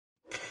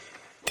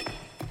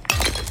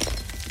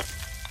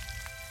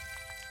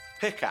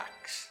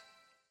Pickaxe.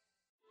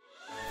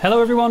 Hello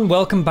everyone,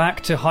 welcome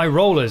back to High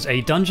Rollers,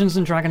 a Dungeons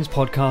 & Dragons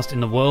podcast in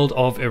the world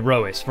of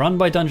Erois, run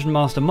by Dungeon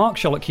Master Mark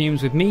Sherlock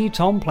Humes, with me,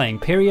 Tom, playing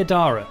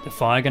Periadara, the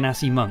Fire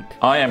Ganassi monk.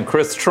 I am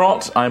Chris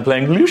Trott, I'm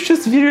playing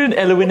Lucius Viren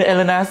Elwin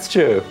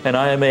Elenastro, and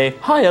I am a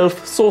high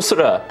elf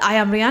sorcerer. I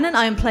am Rhiannon,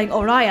 I am playing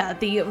Oriah,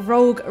 the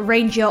rogue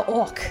ranger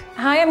orc.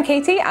 Hi, I'm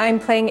Katie, I'm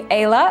playing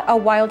Ayla, a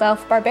wild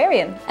elf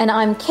barbarian. And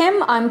I'm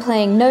Kim, I'm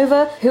playing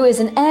Nova, who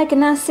is an Air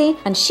Ganassi,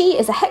 and she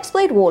is a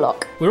Hexblade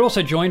warlock. We're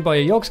also joined by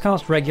a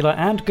Yogscast regular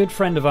and good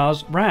friend of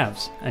ours,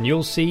 Ravs, and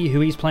you'll see who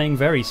he's playing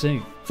very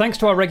soon. Thanks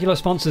to our regular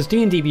sponsors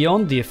D&D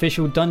Beyond, the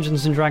official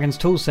Dungeons & Dragons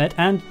toolset,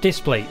 and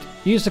Displate.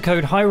 Use the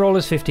code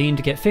HIGHROLLERS15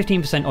 to get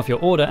 15% off your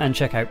order and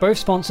check out both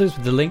sponsors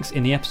with the links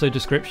in the episode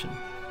description.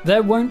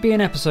 There won't be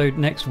an episode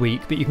next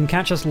week, but you can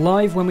catch us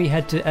live when we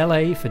head to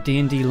LA for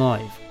D&D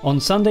Live. On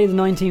Sunday the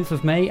 19th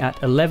of May at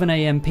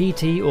 11am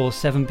PT or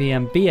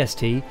 7pm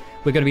BST,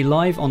 we're going to be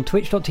live on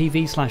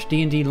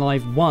twitch.tv/D&D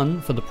Live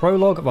 1 for the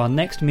prologue of our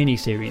next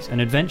mini-series,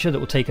 an adventure that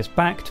will take us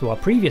back to our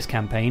previous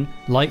campaign,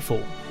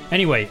 Lightfall.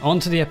 Anyway,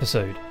 on to the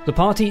episode. The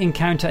party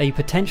encounter a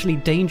potentially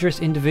dangerous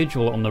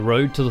individual on the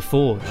road to the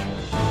Forge.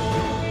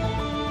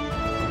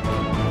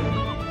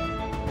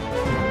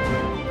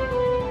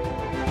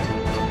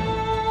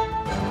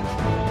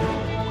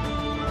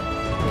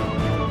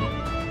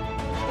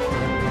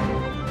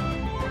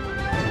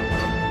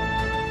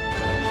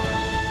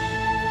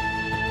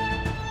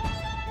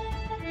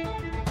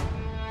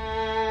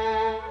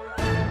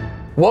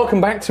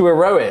 Welcome back to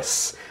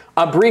Erois.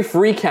 A brief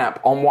recap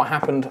on what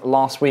happened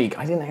last week.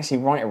 I didn't actually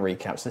write a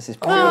recap, so this is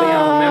purely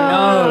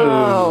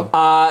out of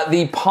memory.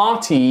 The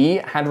party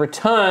had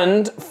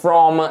returned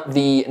from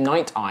the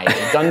Night Eye,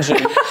 the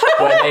dungeon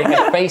where they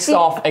had faced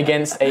off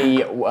against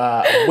a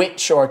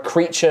witch or a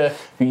creature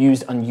who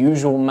used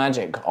unusual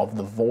magic of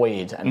the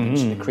void, and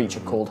mentioned a creature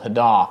called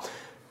Hadar.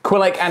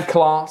 Quilek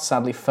Adkalar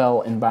sadly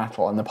fell in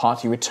battle, and the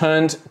party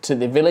returned to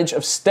the village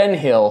of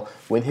Stenhill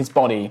with his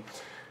body.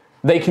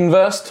 They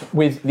conversed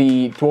with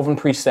the Dwarven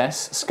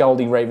priestess,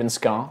 Scaldi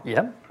Ravenscar,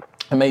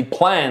 and made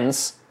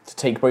plans to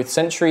take both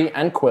Sentry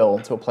and Quill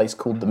to a place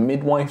called the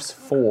Midwife's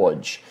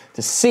Forge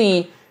to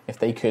see if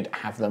they could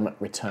have them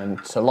return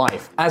to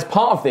life. As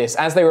part of this,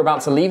 as they were about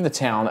to leave the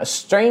town, a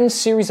strange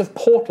series of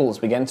portals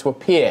began to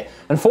appear,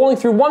 and falling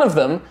through one of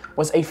them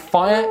was a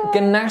Fire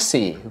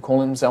Ganassi, who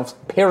called themselves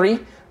Piri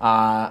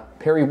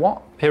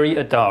what?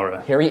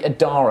 Periadara,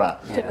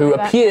 who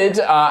appeared,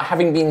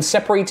 having been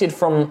separated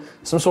from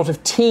some sort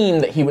of team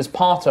that he was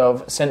part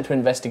of, sent to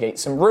investigate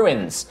some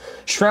ruins.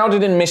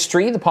 Shrouded in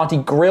mystery, the party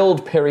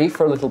grilled Piri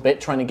for a little bit,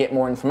 trying to get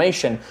more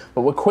information,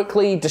 but were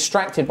quickly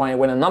distracted by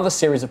when another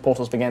series of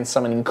portals began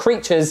summoning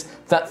creatures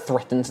that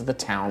threatened the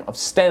town of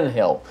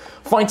Stenhill.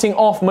 Fighting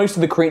off most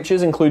of the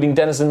creatures, including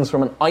denizens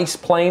from an ice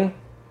plane,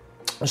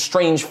 a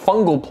strange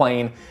fungal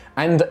plane,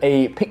 and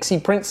a pixie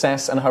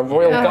princess and her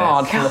royal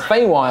guard from the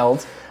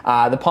Feywild,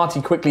 the party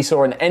quickly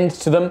saw an end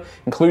to them,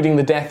 including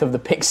the death of the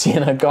pixie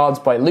and her guards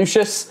by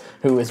Lucius,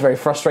 who was very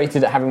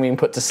frustrated at having been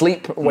put to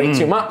sleep way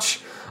too much.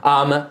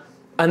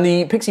 And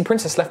the pixie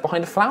princess left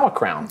behind a flower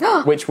crown,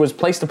 which was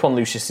placed upon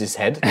Lucius's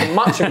head to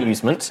much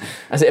amusement,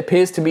 as it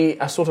appears to be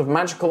a sort of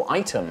magical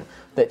item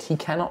that he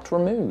cannot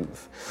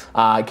remove,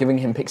 giving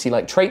him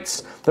pixie-like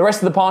traits. The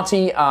rest of the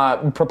party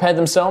prepared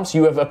themselves.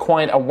 You have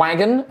acquired a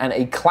wagon and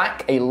a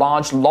clack, a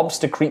large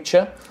lobster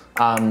creature.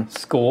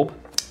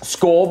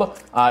 Scorb,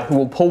 who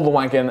will pull the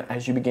wagon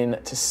as you begin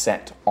to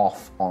set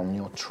off on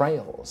your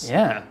trails.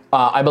 Yeah.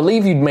 I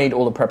believe you'd made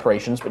all the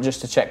preparations, but just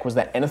to check, was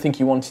there anything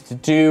you wanted to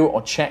do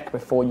or check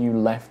before you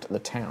left the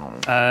town?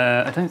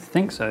 I don't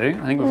think so. I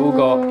think we've all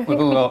got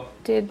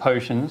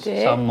potions,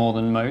 some more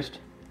than most.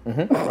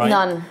 Right?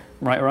 None.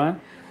 Right,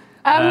 Ryan?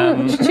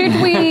 Should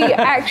we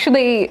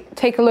actually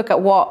take a look at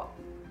what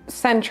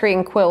Sentry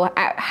and Quill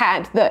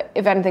had, that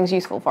if anything's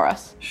useful for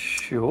us?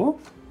 Sure.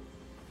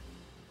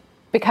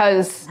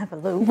 Because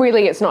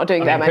really it's not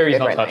doing that much Peri's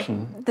different. not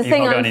touching. The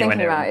thing I'm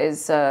thinking about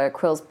is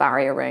Quill's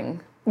barrier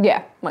ring.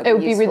 Yeah, it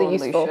would be really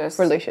useful useful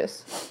for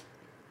Lucius.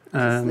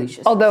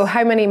 Lucius. Although,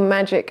 how many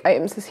magic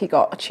items has he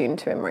got attuned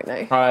to him right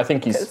now? I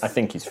think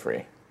he's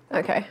free.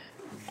 Okay.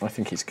 I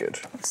think he's good.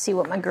 Let's see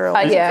what my girl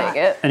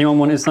yeah. Anyone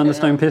want his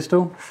Thunderstone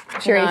pistol?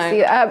 Sure, No. you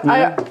see.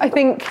 I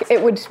think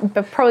it would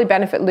probably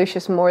benefit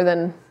Lucius more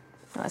than...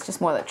 No, it's just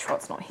more that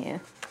Trot's not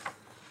here.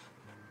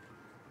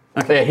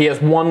 Okay. Yeah, he has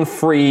one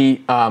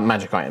free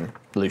magic item.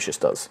 Lucius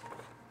does.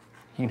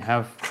 You can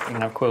have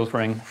Quill's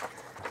ring.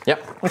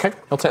 Yep. Okay.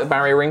 I'll take the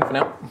barrier ring for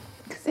now.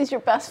 Because he's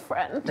your best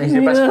friend. He's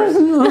your best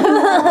friend.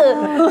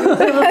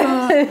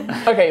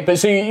 Okay, but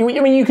so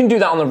you can do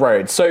that on the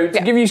road. So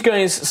to give you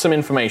guys some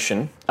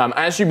information,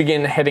 as you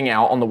begin heading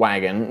out on the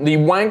wagon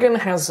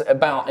has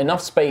about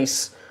enough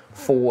space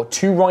for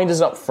 2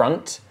 riders up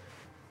front,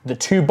 the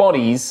 2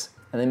 bodies,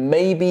 and then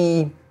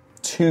maybe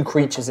 2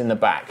 creatures in the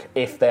back,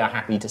 if they are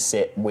happy to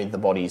sit with the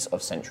bodies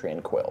of Sentry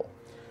and Quill.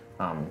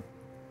 How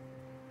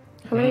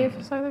many of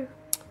us are there?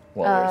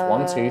 Well, there's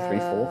 1, 2, 3,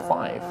 4,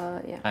 5,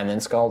 and then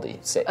Scaldi,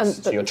 6. And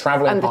so your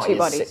travelling party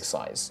is 6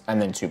 size,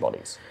 and then 2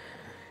 bodies. And the 2 bodies. And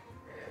then 2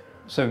 bodies. Okay. 2 bodies.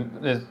 So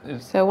there's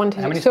So 1,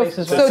 2, how many 3.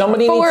 spaces? So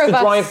somebody four needs of to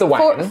us- drive the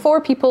wagon.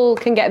 Four people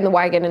can get in the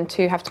wagon and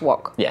 2 have to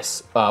walk.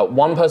 Yes,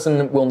 one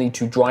person will need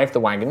to drive the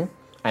wagon,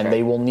 and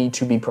they will need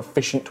to be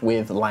proficient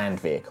with land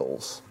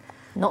vehicles.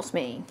 Not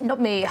me. Not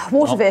me.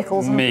 Water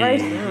vehicles, I'm me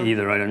afraid.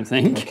 either. I don't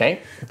think.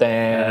 Okay,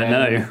 then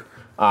No.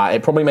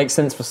 it probably makes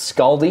sense for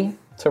Scaldy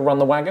to run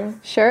the wagon.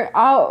 Sure.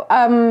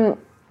 Ayla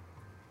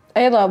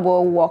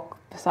will walk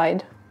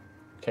beside,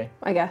 Okay,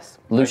 I guess.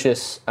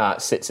 Lucius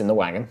sits in the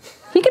wagon,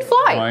 He could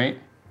fly. Right.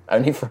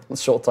 only for a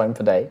short time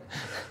per day.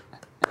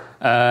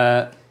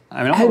 I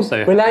mean,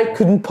 also. I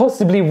couldn't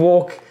possibly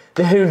walk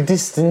the whole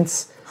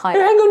distance. Hi.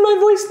 Hang on, my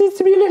voice needs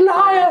to be a little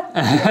higher.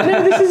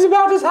 No, this is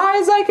about as high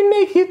as I can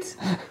make it.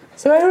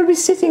 So I will be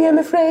sitting, I'm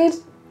afraid.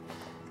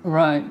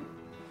 Right.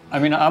 I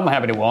mean, I'm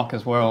happy to walk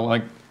as well.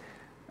 Like,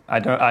 I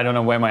don't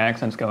know where my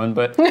accent's going,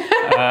 but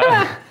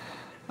I'm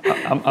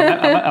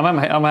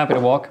happy to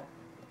walk.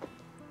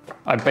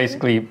 I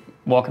basically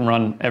walk and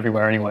run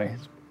everywhere anyway.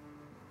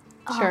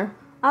 Sure.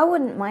 I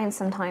wouldn't mind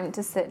some time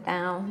to sit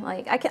down.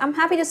 Like I'm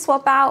happy to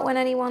swap out when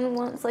anyone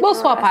wants. Like We'll a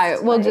swap rest.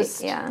 out. We'll Like,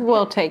 just yeah.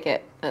 we'll take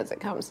it as it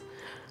comes.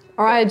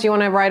 All right. Do you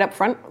want to ride up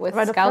front with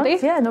Right up front?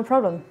 Scaldy? Yeah, no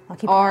problem. I'll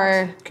keep an eye out.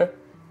 Or Okay.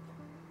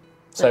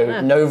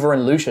 So Nova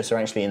and Lucius are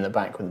actually in the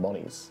back with the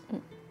bodies.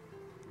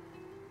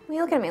 You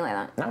look at me like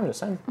that. No, I'm just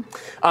saying.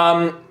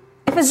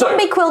 If a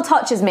zombie quill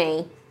touches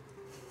me,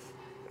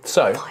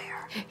 So,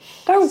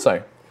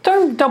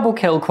 Don't double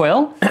kill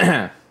Quill.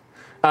 the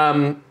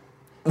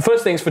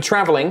first things for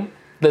travelling,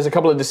 there's a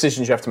couple of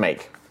decisions you have to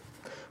make.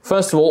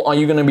 First of all, are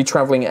you going to be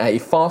travelling at a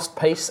fast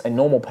pace, a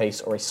normal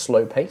pace, or a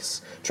slow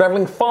pace?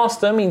 Travelling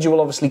faster means you will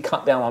obviously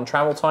cut down on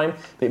travel time,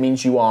 but it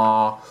means you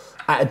are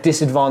at a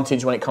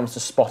disadvantage when it comes to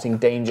spotting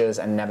dangers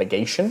and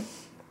navigation.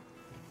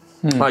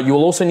 You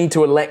will also need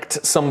to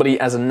elect somebody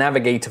as a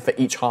navigator for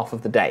each half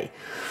of the day.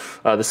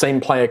 The same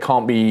player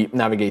can't be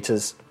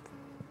navigators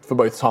for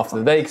both half of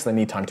the day because they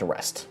need time to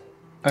rest.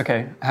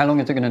 Okay, how long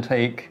is it going to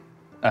take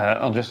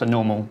on just a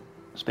normal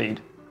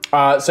speed?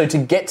 So to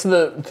get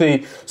to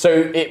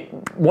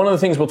one of the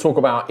things we'll talk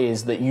about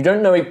is that you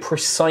don't know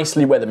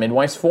precisely where the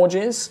Midwife's Forge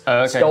is.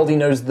 Okay. Scaldy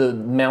knows the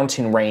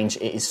mountain range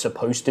it is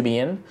supposed to be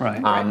in.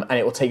 Right. And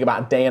it will take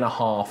about a day and a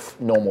half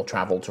normal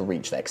travel to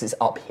reach there because it's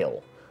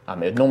uphill. It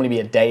would normally be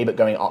a day, but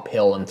going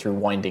uphill and through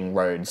winding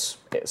roads,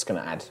 it's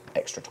going to add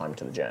extra time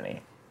to the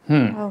journey.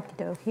 Okie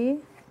dokie.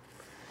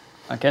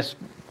 I guess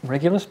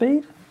regular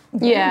speed?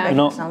 yeah.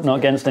 Not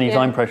against any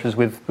time pressures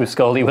with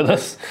Scaldy with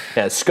us.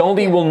 Yeah,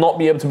 Scaldy will not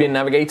be able to be a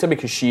navigator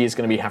because she is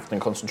going to be having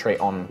to concentrate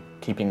on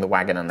keeping the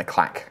wagon and the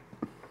clack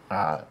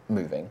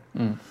moving.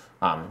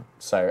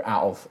 So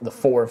out of the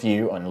 4 of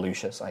you and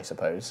Lucius, I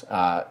suppose,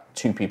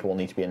 2 people will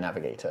need to be a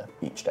navigator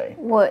each day.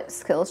 What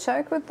skill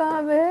check would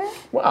that be?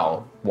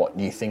 Well, what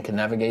do you think a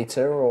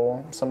navigator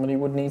or somebody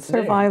would need to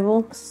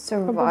Survival.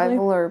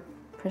 Survival or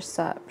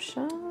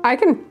perception? I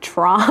can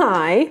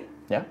try. do?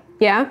 Yeah.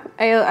 Yeah.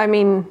 I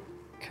mean,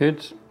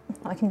 Could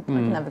I can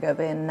never go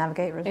be a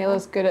navigator as well.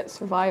 Ayla's good at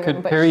surviving,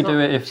 Could but Perry she's not- do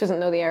it if- she doesn't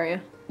know the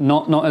area?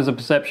 not as a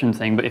perception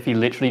thing, but if he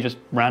literally just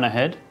ran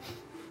ahead?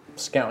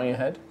 Scouting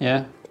ahead,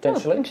 Yeah.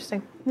 potentially.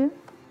 Interesting.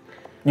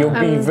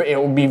 It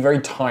will be very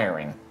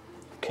tiring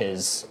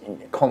because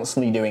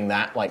constantly doing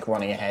that, like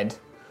running ahead.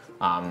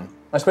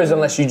 I suppose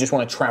unless you just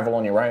want to travel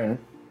on your own,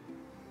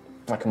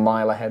 like a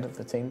mile ahead of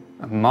the team.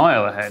 A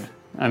mile ahead.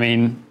 I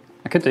mean,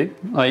 I could do.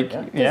 Like,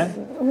 yeah.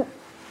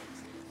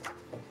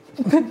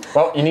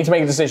 Well, you need to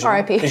make a decision.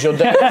 R.I.P. Because you're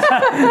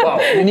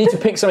well, you need to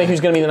pick somebody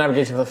who's going to be the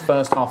navigator for the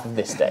first half of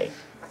this day.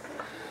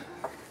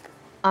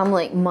 I'm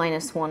like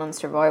 -1 on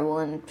survival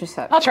and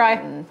perception. I'll try.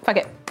 Fuck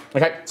it.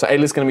 Okay, so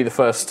Ayla's going to be the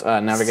first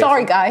navigator.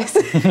 Sorry, guys.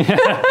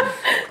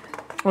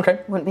 Okay.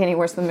 Wouldn't be any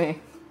worse than me.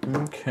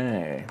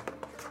 Okay.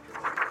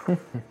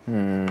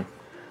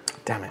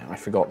 Damn it, I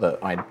forgot that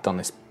I'd done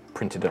this,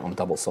 printed it on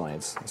double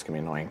sides. That's going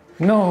to be annoying.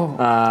 No.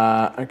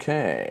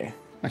 Okay.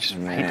 I just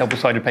hate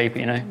double-sided paper,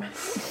 you know?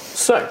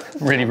 So,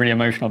 Really, really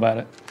emotional about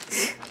it.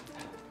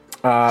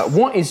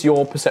 what is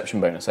your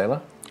perception bonus,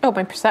 Ayla? Oh,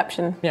 my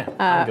perception. Yeah,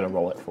 I'm going to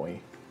roll it for you.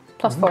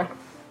 +4.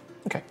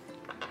 Okay.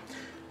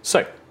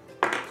 So,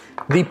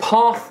 the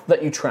path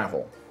that you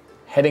travel,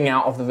 heading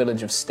out of the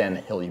village of Sten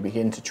Hill, you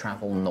begin to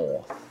travel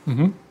north.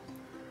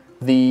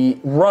 The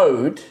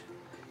road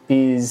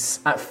is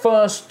at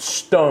first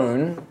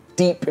stone,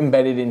 deep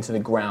embedded into the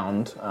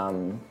ground,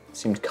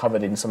 seemed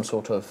covered in some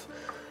sort of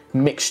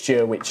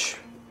mixture which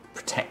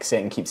protects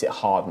it and keeps it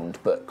hardened,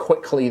 but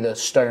quickly the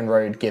stone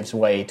road gives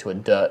way to a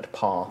dirt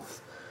path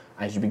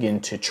as you begin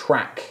to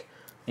track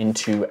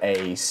into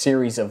a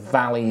series of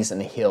valleys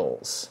and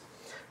hills.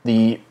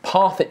 The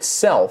path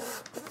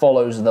itself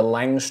follows the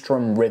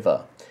Langstrom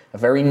River, a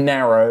very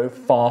narrow,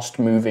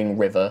 fast-moving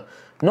river,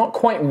 not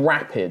quite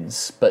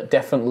rapids, but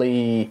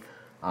definitely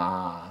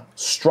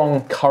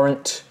strong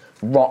current,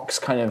 rocks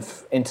kind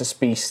of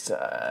interspiced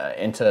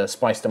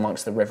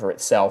amongst the river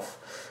itself.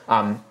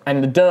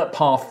 And the dirt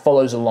path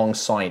follows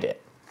alongside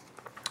it,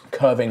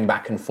 curving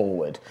back and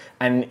forward.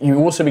 And you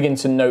also begin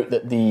to note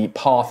that the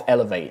path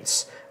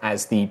elevates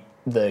as the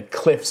the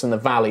cliffs and the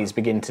valleys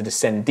begin to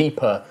descend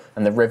deeper,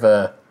 and the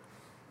river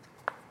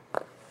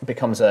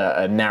becomes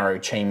a narrow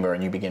chamber,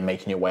 and you begin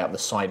making your way up the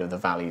side of the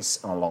valleys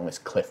along this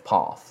cliff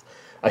path.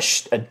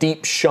 A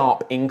deep,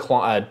 sharp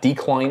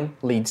decline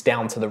leads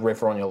down to the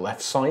river on your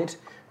left side,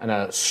 and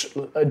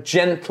a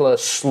gentler,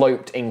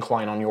 sloped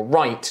incline on your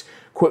right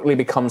quickly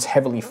becomes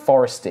heavily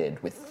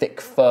forested with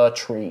thick fir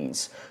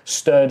trees,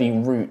 sturdy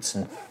roots,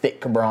 and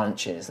thick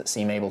branches that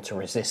seem able to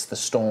resist the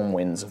storm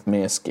winds of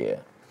Mirskir.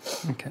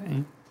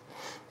 Okay.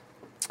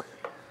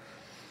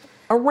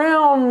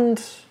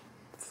 Around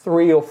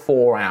 3 or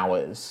 4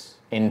 hours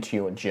into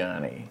your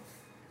journey,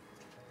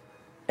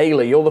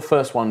 Ayla, you're the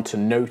first one to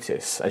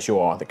notice, as you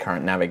are the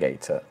current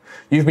navigator.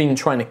 You've been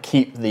trying to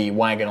keep the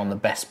wagon on the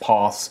best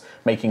paths,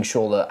 making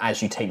sure that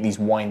as you take these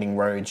winding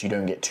roads, you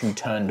don't get too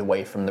turned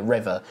away from the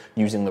river,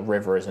 using the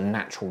river as a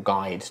natural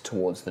guide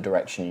towards the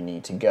direction you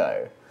need to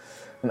go.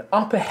 And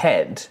up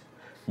ahead,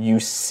 you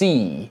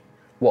see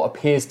what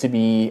appears to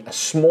be a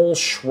small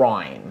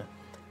shrine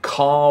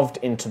carved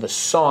into the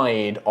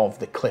side of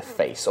the cliff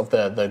face, of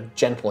the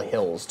gentle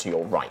hills to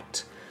your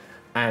right.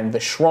 And the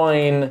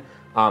shrine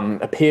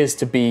appears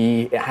to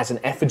be, it has an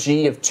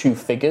effigy of 2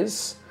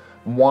 figures.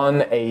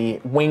 One, a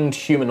winged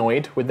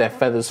humanoid with their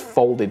feathers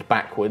folded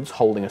backwards,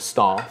 holding a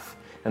staff,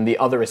 and the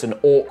other is an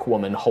orc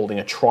woman holding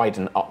a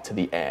trident up to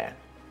the air.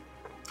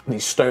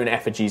 These stone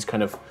effigies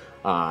kind of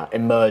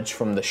emerge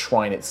from the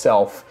shrine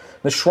itself.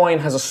 The shrine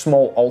has a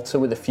small altar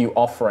with a few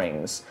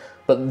offerings,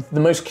 but the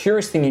most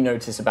curious thing you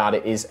notice about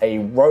it is a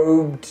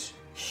robed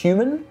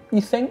human, you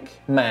think,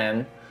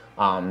 man,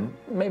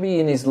 maybe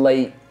in his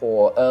late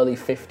or early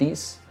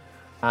 50s,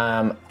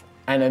 and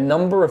a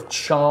number of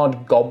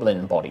charred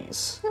goblin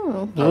bodies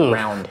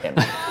around him.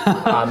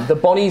 The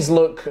bodies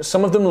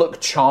some of them look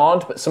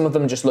charred, but some of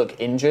them just look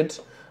injured.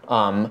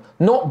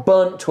 Not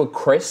burnt to a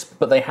crisp,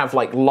 but they have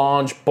like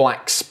large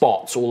black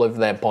spots all over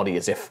their body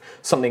as if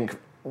something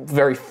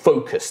very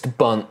focused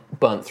burnt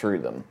through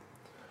them.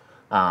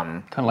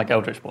 Kind of like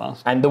Eldritch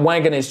Blast. And the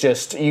wagon is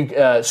just,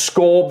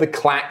 Scorb the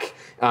Clack,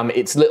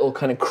 its little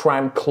kind of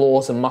cramped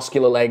claws and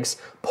muscular legs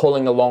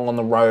pulling along on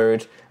the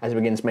road as it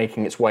begins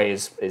making its way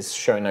is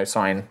showing no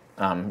sign.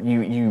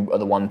 You are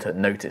the one to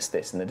notice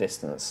this in the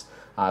distance.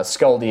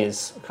 Skaldi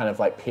is kind of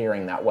like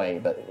peering that way,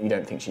 but you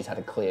don't think she's had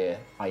a clear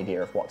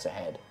idea of what's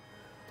ahead.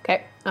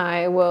 Okay,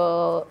 I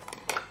will...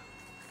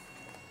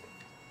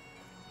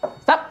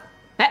 Stop!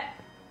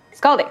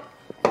 Scaldy!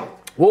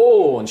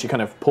 Whoa! And she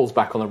kind of pulls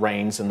back on the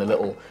reins, and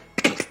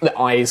the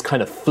eyes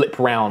kind of flip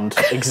round,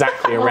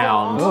 exactly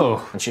around.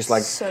 Oh. And she's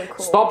like, So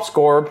cool. "Stop,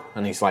 Scorb!"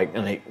 And he's like,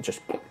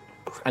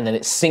 and then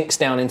it sinks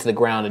down into the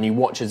ground, and you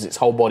watch as its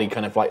whole body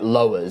kind of like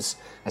lowers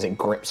as it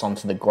grips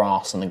onto the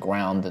grass and the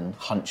ground and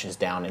hunches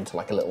down into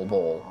like a little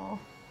ball.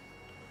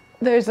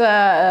 There's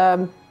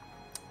a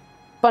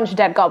bunch of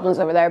dead goblins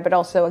over there, but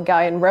also a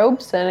guy in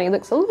robes, and he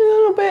looks a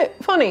little bit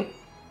funny.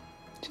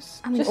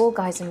 I mean, all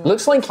guys in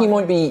Looks like he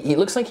might be. It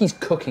looks like he's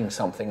cooking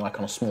something like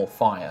on a small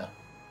fire.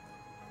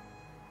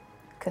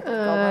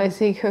 Is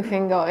he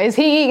cooking? Is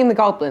he eating the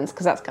goblins?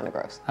 Because that's kind of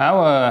gross.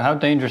 How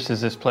dangerous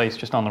is this place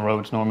just on the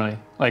roads normally?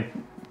 Like,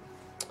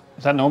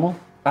 is that normal?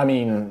 I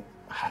mean,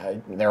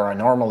 there are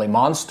normally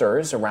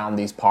monsters around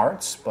these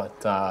parts,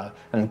 but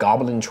and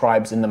goblin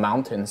tribes in the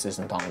mountains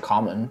isn't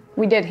uncommon.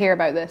 We did hear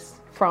about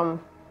this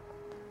from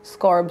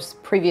Scorb's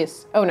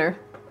previous owner.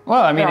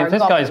 Well, I mean, There if are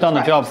this guy's done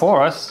goblin the job tribes.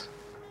 for us,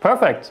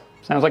 perfect.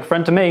 Sounds like a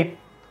friend to me.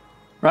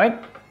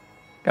 Right?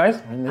 Guys?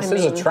 And this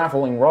is a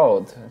traveling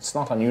road. It's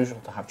not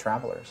unusual to have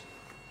travelers.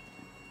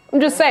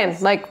 I'm just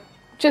saying, like,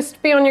 just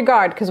be on your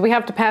guard, because we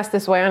have to pass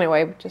this way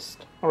anyway.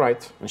 Just All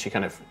right. And she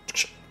kind of,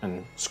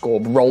 and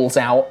Scorb rolls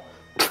out.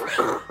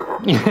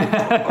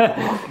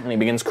 And he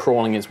begins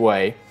crawling his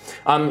way.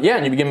 And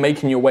you begin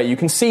making your way. You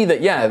can see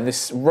that,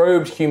 this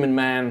robed human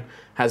man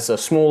has a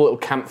small little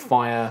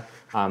campfire,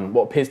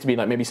 what appears to be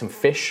like maybe some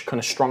fish kind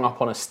of strung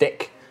up on a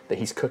stick that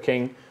he's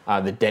cooking.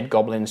 The dead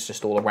goblins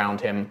just all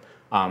around him.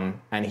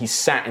 And he's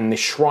sat in this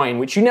shrine,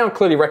 which you now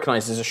clearly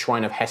recognize as a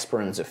shrine of Hesper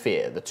and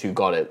Zephyr, the two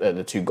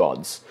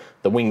gods.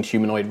 The winged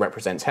humanoid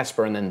represents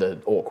Hesper, and then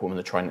the orc woman,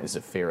 the trident, is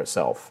Zephyr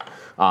herself.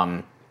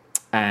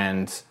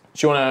 And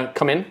do you want to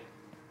come in?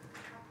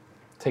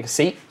 Take a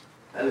seat.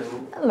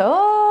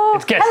 Hello.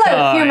 It's guest Hello,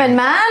 time. human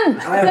man.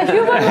 The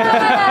human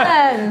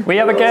man. We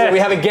have a guest. We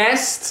have a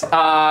guest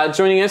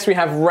joining us. We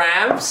have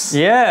Ravs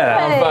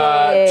Yeah.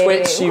 of Hey,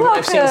 Twitch. You might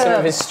have seen some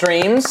of his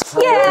streams.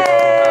 Yay.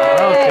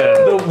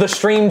 Welcome. The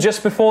stream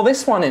just before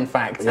this one, in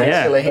fact,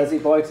 actually. Busy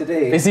boy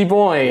today. Busy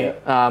boy.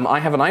 I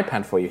have an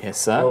iPad for you here,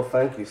 sir. Oh,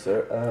 thank you,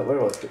 sir. Where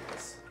was it?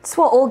 It's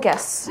what all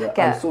guests I'm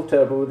get. so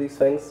terrible with these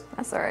things.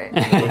 That's all right.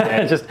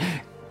 Just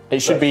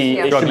It should be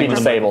Yeah.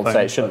 disabled, so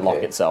Okay. it shouldn't lock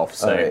itself.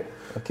 So, Alright,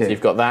 okay. so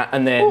you've got that,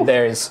 and then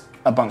there's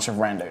a bunch of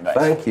rando dice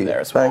Thank you. there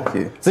as well. Thank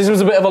you. So this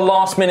was a bit of a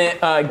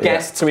last-minute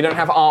guest, so we don't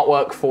have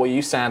artwork for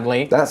you,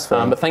 sadly. That's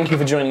fine. But thank you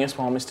for joining us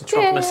while Mr.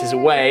 Tropimus is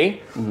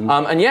away.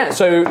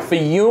 So for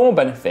your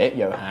benefit,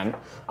 Johan,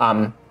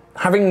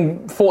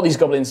 having fought these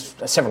goblins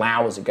several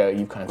hours ago,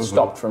 you kind of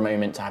stopped for a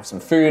moment to have some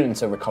food and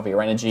to recover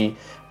your energy,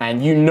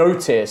 and you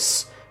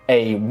notice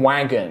a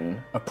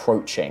wagon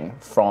approaching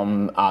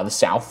from the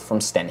south, from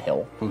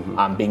Stenhill,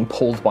 being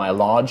pulled by a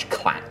large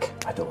clack.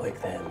 I don't like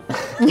them.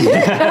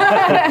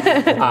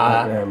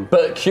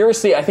 But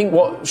curiously, I think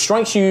what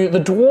strikes you, the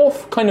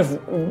dwarf kind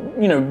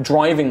of,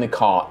 driving the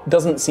cart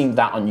doesn't seem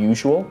that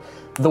unusual.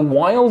 The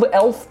wild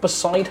elf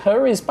beside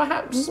her is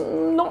perhaps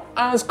not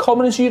as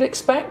common as you'd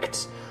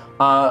expect.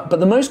 But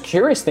the most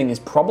curious thing is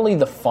probably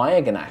the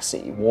Fire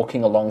Ganassi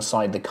walking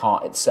alongside the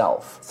cart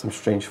itself. Some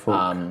strange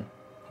folk.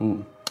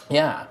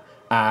 Yeah.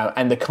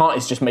 And the cart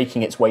is just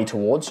making its way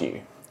towards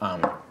you.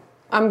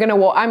 I'm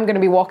gonna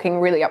be walking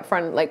really up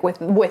front, like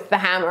with the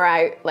hammer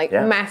out,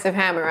 massive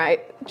hammer out.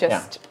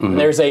 Just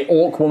There's a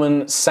orc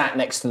woman sat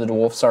next to the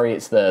dwarf. Sorry,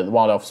 it's the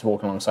wild elf is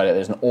walking alongside it.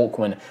 There's an orc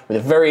woman with a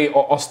very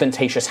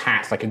ostentatious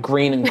hat, like a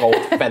green and gold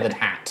feathered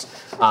hat,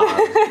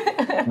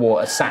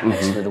 sat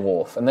next to the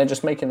dwarf, and they're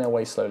just making their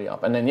way slowly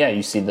up. And then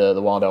you see the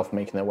wild elf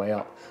making their way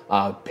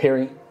up.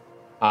 Piri,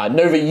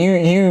 Nova,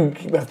 you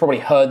have probably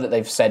heard that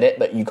they've said it,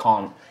 but you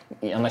can't.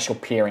 Unless you're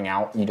peering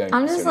out, you don't.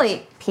 I'm just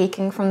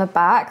peeking from the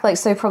back,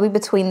 so probably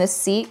between the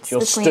seats.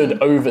 You're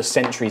stood over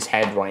Sentry's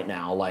head right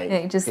now,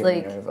 just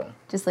over.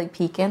 Just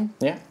peeking.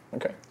 Yeah.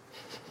 Okay.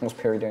 What's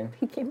Piri doing?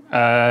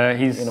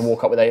 He's gonna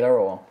walk up with Ayla,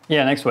 or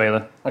next to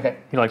Ayla. Okay.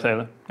 He likes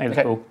Ayla. Ayla's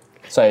cool.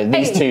 So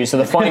these two,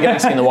 the Fire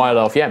Ganassi and the Wild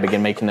Elf,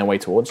 begin making their way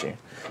towards you.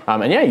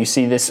 And you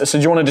see this. So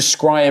do you want to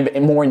describe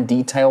more in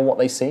detail what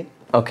they see?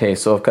 Okay,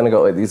 so I've kind of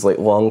got these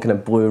long kind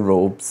of blue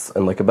robes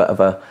and a bit of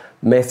a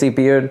messy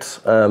beard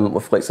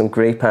with some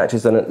grey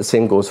patches in it. The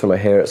same goes for my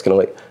hair. It's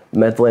kind of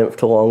mid-length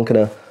to long,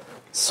 kind of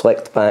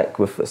slicked back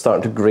with it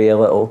starting to grey a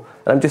little.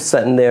 And I'm just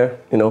sitting there,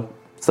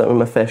 sitting with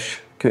my fish,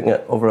 cooking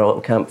it over a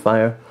little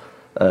campfire,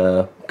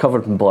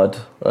 covered in blood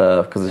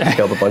because I just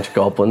killed a bunch of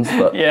goblins.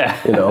 But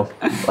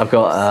I've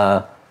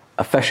got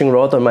a fishing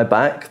rod on my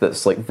back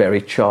that's very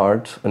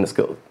charred, and it's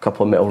got a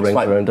couple of metal rings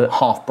around it.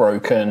 Half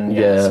broken.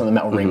 Yeah. Some of the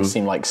metal rings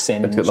seem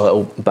singed. I've got my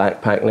little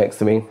backpack next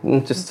to me,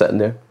 and just sitting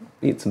there,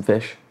 eating some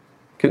fish.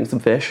 Cooking some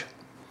fish.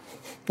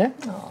 Yeah.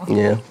 Aww.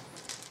 Yeah.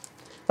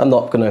 I'm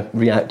not going to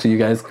react to you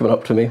guys coming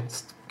up to me.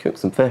 Just cook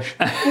some fish.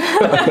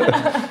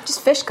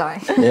 Just fish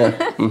guy. Yeah.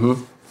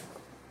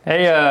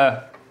 Hey,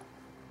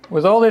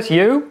 was all this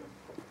you?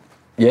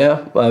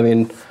 Yeah. I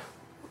mean,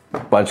 a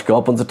bunch of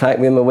goblins attacked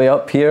me on my way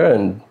up here,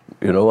 and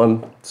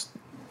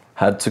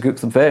had to cook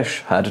some fish.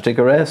 Had to take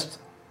a rest.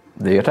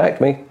 They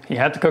attacked me. He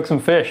had to cook some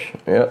fish.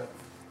 Yeah.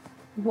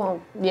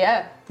 well,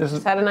 yeah.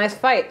 Just had a nice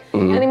fight.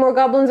 Any more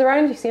goblins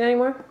around? You seen any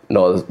more?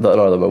 No, none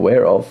of them I'm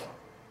aware of.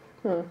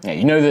 Yeah,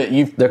 you know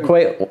that They're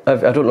quite.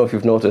 I don't know if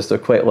you've noticed. They're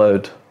quite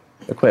loud.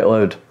 They're quite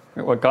loud.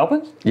 What,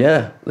 goblins?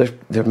 Yeah,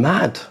 they're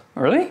mad.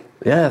 Really?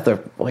 Yeah,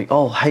 they're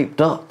all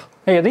hyped up.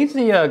 Hey, are these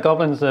the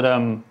goblins that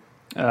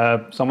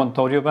someone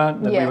told you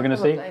about that we were going to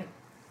see? lovely.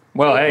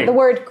 Well, hey, The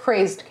word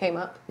crazed came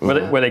up.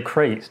 were they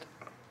crazed?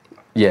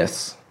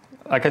 Yes.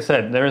 Like I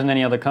said, there isn't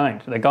any other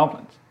kind. They're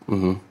goblins.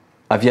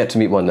 I've yet to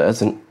meet one that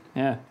isn't.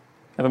 Yeah.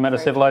 Ever met a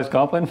civilized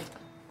goblin?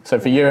 So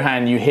for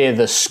Johan, you hear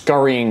the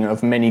scurrying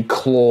of many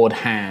clawed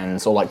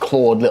hands, or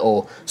clawed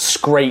little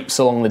scrapes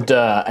along the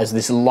dirt as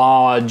this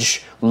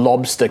large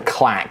lobster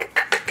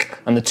clack,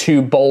 and the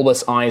two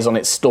bulbous eyes on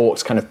its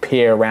stalks kind of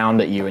peer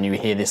around at you, and you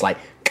hear this I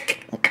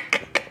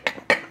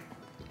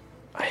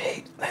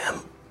hate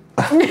them.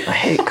 I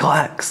hate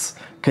clacks.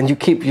 Can you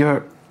keep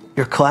your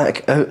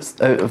clack out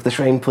of the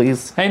shrine,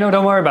 please? Hey, no,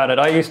 don't worry about it.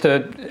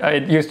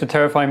 It used to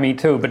terrify me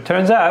too, but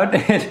turns out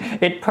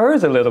it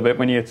purrs a little bit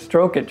when you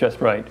stroke it just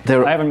right.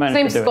 I haven't managed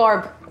Same to do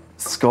Scorb.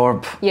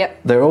 Scorb.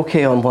 Yep. They're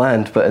okay on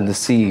land, but in the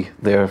sea,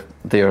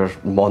 they're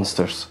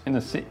monsters. it. In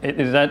the sea,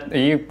 are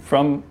you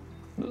from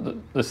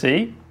the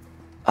sea?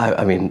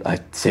 I mean, I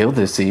sail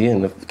the sea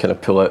and kind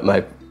of pull out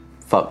my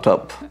fucked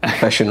up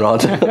fishing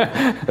rod,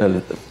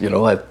 and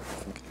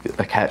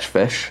I catch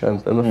fish.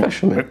 I'm a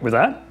fisherman. With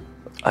that?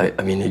 I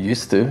mean, I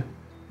used to.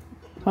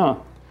 Huh.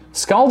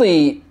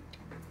 Scaldi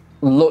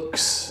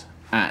looks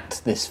at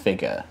this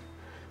figure,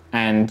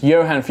 and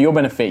Johan, for your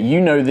benefit,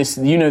 you know this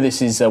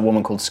is a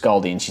woman called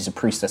Scaldi, and she's a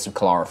priestess of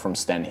Kalara from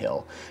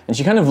Stenhill, and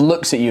she kind of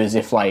looks at you as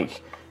if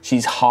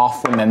she's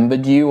half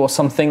remembered you or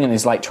something, and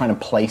is trying to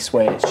place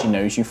where she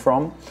knows you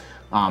from.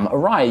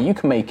 Araya, you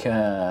can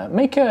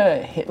make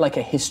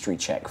a history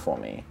check for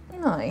me.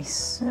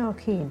 Nice.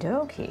 Okie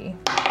dokie.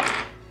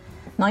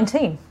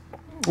 19.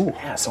 Ooh.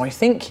 Yeah, so I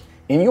think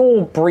in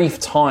your brief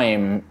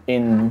time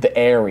in the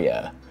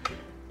area,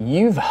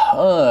 you've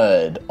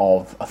heard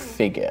of a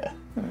figure,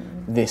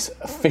 this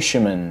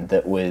fisherman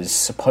that was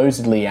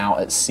supposedly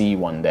out at sea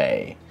one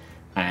day,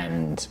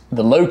 and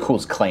the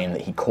locals claim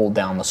that he called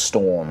down the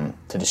storm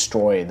to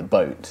destroy the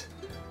boat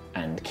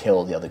and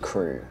kill the other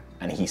crew,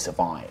 and he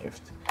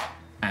survived.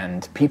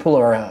 And people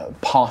are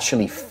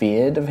partially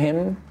feared of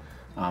him.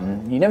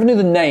 You never knew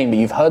the name, but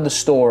you've heard the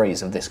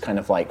stories of this kind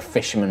of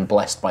fisherman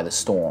blessed by the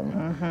storm,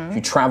 who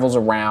travels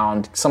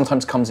around,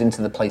 sometimes comes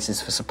into the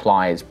places for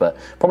supplies, but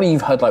probably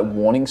you've heard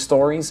warning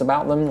stories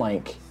about them,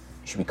 you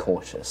should be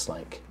cautious,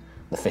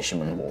 the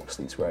fisherman walks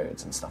these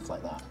roads and stuff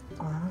like that.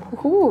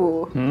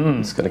 Ooh.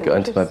 I'm just going to go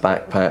into my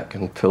backpack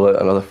and pull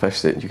out another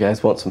fish. You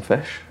guys want some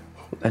fish?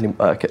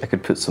 I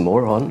could put some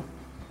more on.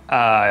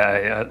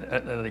 Are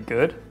they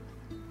good?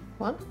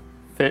 What?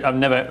 I've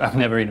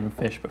never eaten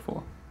fish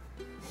before.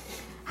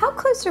 How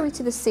close are we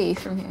to the sea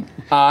from here?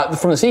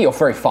 From the sea, you're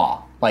very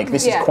far. Like,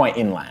 this is Yeah. quite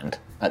inland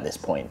at this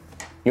point.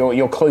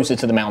 You're closer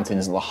to the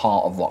mountains in the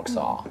heart of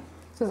Loxar.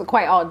 So it's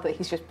quite odd that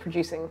he's just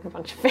producing a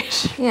bunch of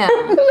fish. Yeah.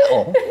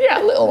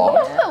 A little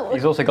odd.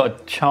 He's also got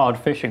a charred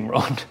fishing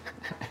rod.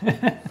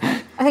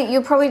 I think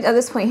you'll probably at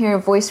this point hear a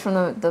voice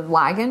from the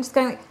wagon just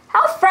going like,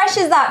 how fresh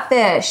is that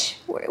fish?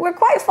 We're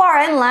quite far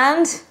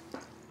inland.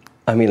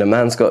 I mean, a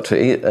man's got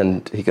to eat,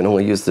 and he can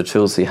only use the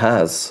tools he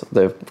has.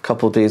 They're a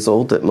couple days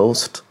old at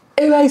most.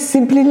 Oh, I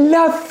simply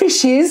love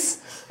fishes.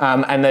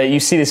 And you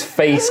see this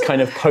face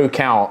kind of poke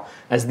out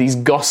as these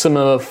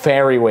gossamer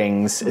fairy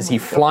wings, as he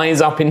flies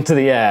up into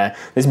the air.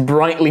 This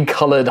brightly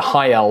coloured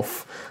high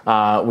elf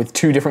with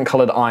two different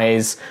coloured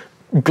eyes,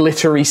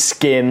 glittery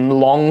skin,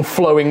 long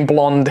flowing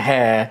blonde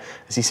hair,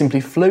 as he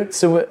simply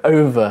floats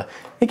over.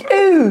 Like,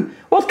 oh,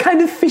 what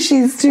kind of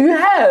fishes do you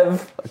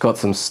have? I got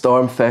some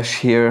stormfish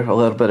here, a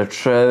little bit of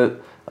trout.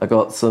 I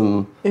got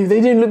some Oh, they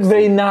don't look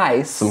very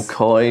nice. some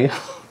koi.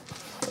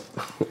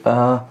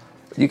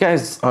 You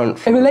guys aren't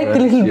from I like the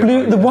around little here,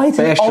 blue, are the you? white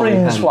and Especially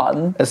orange him.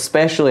 one.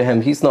 Especially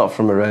him. He's not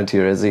from around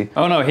here, is he?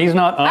 Oh no, he's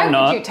not. I'm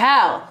How not. could you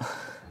tell?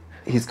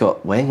 He's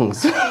got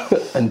wings.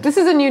 And This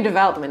is a new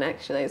development,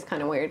 actually. It's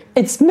kind of weird.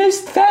 It's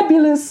most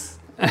fabulous.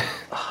 how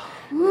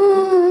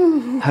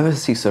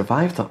has he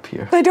survived up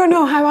here? I don't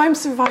know how I'm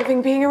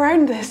surviving being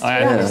around this. I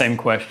had the same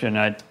question.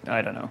 I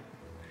don't know.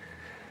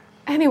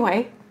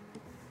 Anyway,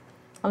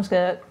 I'm just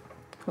gonna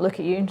look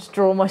at you and just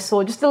draw my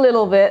sword just a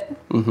little bit.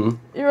 Mm-hmm.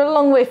 You're a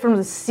long way from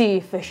the sea,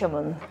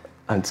 fisherman.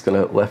 I'm just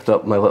gonna lift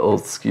up my little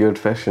skewered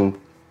fish and.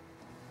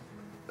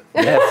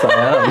 Yes,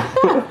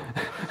 I am.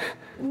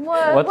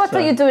 What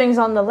are you doing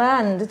on the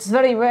land? It's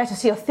very rare to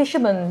see a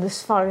fisherman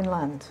this far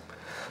inland.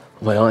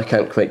 Well, I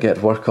can't quite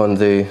get work on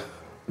the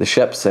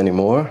ships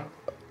anymore,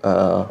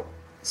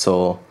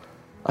 so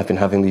I've been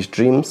having these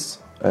dreams,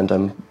 and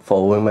I'm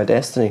following my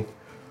destiny.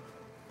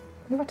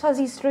 What are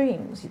these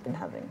dreams you've been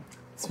having?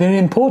 It's very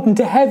important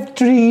to have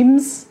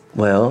dreams.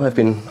 Well, I've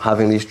been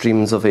having these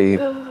dreams of a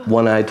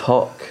one-eyed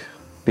hawk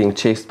being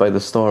chased by the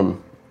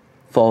storm,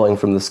 falling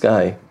from the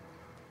sky.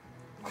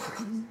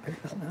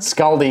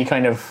 Scaldi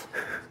kind of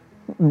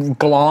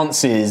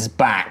glances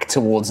back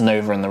towards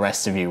Nova and the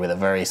rest of you with a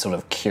very sort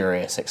of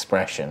curious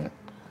expression.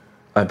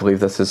 I believe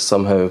this is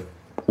somehow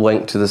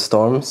linked to the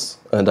storms,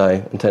 and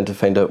I intend to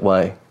find out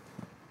why.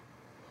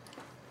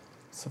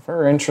 It's a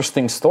very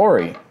interesting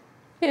story.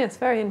 yeah, it's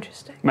very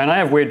interesting. Man, I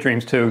have weird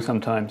dreams too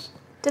sometimes.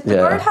 Did the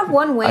bird have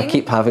one wing? I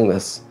keep having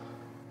this.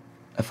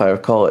 If I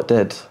recall, it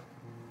did.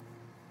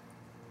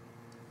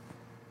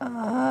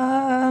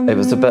 It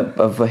was a bit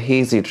of a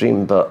hazy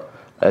dream, but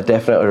I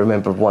definitely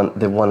remember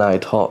the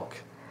one-eyed hawk.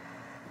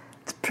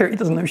 Perry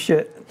doesn't know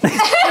shit.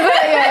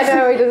 Yeah,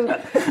 no, he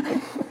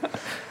doesn't.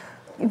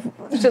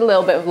 Just a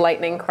little bit of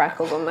lightning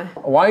crackles on there.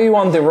 Why are you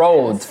on the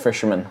road,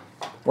 fisherman?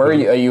 Where are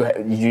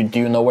you? Do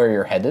you know where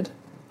you're headed?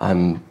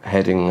 I'm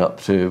heading up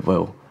to,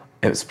 well,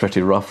 it was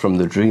pretty rough from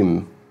the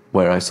dream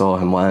where I saw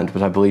him land,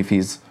 but I believe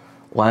he's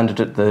landed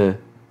at the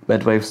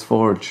Midwife's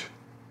Forge,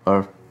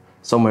 or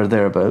somewhere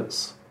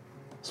thereabouts.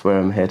 That's where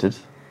I'm headed.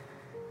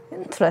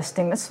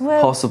 Interesting. That's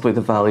where. Possibly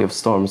the Valley of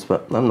Storms,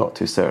 but I'm not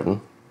too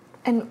certain.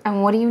 And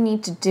what do you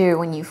need to do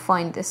when you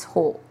find this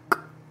hawk?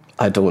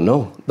 I don't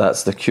know.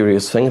 That's the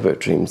curious thing about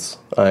dreams.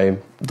 I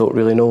don't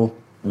really know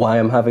why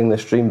I'm having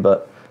this dream,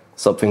 but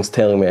something's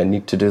telling me I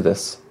need to do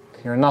this.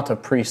 You're not a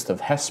priest of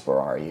Hesper,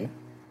 are you?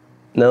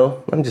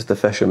 No, I'm just a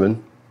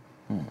fisherman.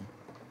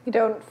 You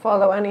don't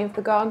follow any of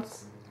the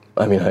gods?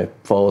 I mean, I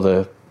follow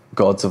the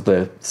gods of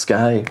the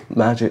sky,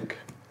 magic,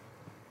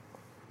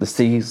 the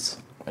seas.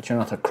 But you're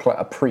not a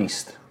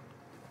priest.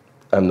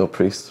 I'm no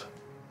priest.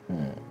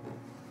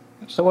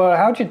 So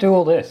how'd you do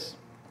all this?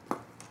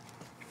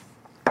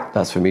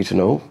 That's for me to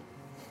know,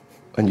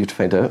 and you to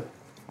find out.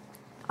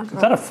 Is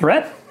that a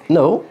threat?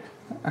 No,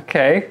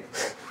 Okay.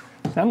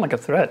 Sound like a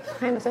threat.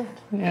 Kind of.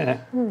 Yeah.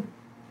 I'm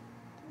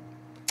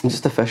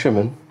just a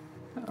fisherman.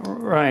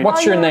 Right.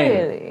 What's your name?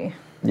 Really?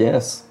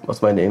 Yes.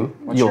 What's my name?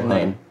 What's your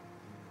Johan.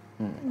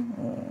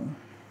 name?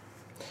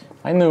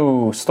 I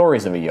knew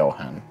stories of a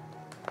Johan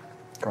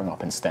growing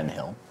up in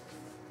Stenhill.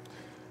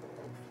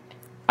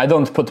 I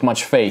don't put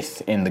much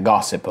faith in the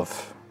gossip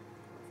of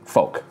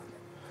folk,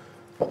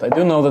 but I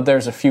do know that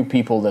there's a few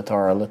people that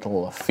are a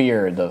little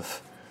feared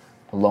of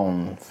a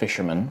lone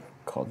fisherman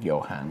called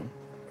Johan.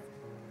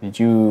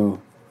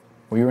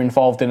 Were you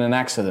involved in an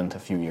accident a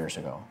few years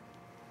ago?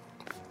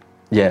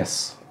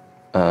 Yes.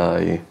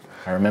 I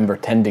remember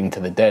tending to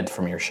the dead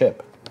from your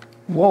ship.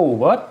 Whoa,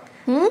 what?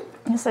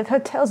 Yes, I've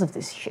heard tales of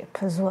this ship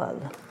as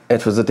well.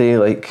 It was a day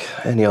like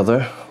any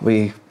other.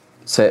 We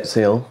set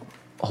sail,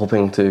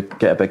 hoping to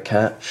get a big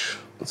catch,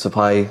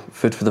 supply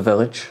food for the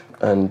village,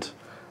 and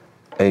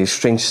a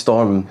strange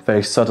storm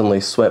very suddenly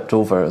swept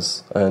over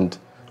us, and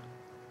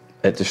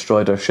it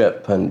destroyed our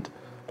ship, and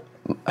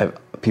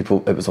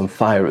it was on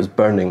fire, it was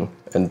burning,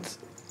 and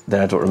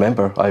then I don't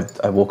remember.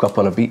 I woke up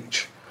on a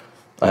beach.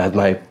 I had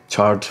my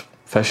charred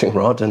fishing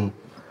rod, and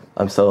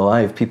I'm still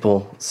alive.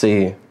 People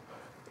say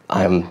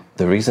I'm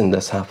the reason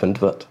this happened,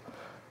 but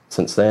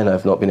since then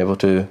I've not been able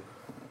to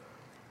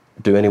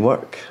do any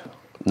work.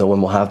 No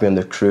one will have me on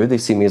their crew. They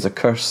see me as a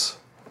curse,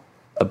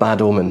 a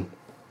bad omen.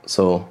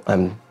 So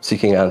I'm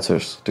seeking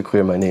answers to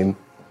clear my name.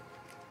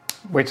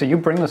 Wait, so you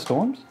bring the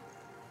storms?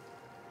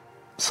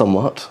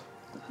 Somewhat.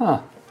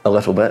 Huh. A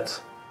little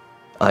bit.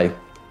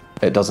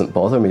 It doesn't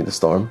bother me, the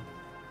storm.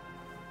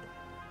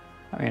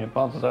 I mean, it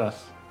bothers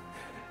us.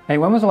 Hey,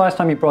 when was the last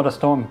time you brought a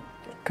storm?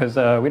 Because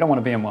we don't want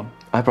to be in one.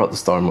 I brought the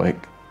storm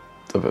like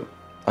about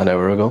an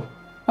hour ago.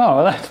 Oh,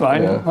 well, that's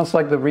fine. Yeah. That's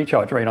like the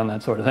recharge rate on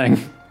that sort of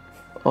thing.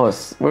 Oh,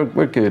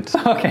 we're good.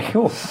 Okay,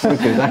 cool. We're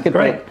good.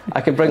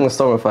 I could bring the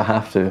storm if I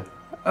have to.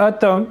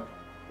 Don't.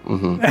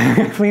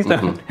 Please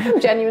don't. I'm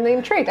genuinely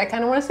intrigued. I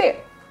kind of want to see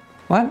it.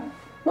 What?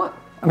 What?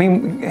 I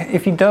mean,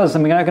 if he does,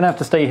 then we're going to have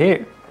to stay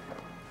here.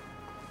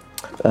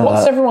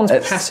 What's everyone's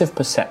it's- passive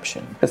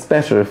perception? It's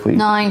better if we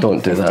 9,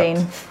 don't do 15.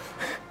 that.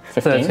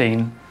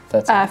 15?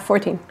 13.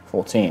 14.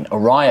 14.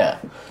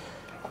 Araya,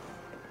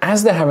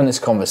 as they're having this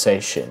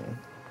conversation,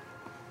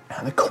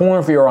 at the corner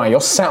of your eye,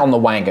 you're sat on the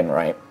wagon,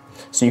 right?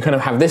 So you kind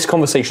of have this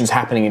conversation's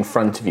happening in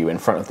front of you, in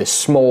front of this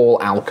small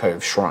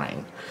alcove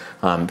shrine.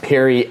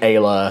 Piri,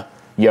 Ayla,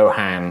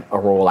 Johan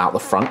are all out the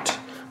front.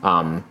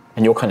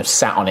 And you're kind of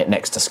sat on it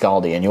next to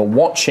Scaldi, and you're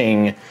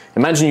watching.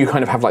 Imagine you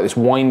kind of have like this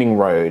winding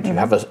road. You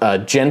have a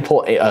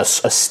gentle, a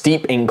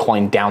steep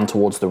incline down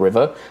towards the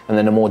river, and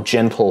then a more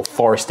gentle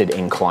forested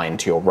incline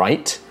to your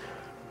right.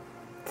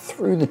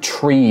 Through the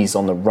trees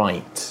on the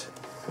right,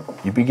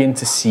 you begin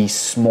to see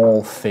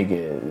small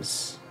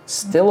figures,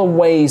 still a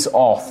ways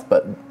off,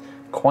 but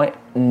quite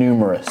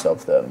numerous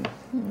of them,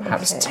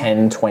 perhaps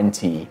 10,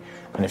 20,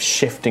 kind of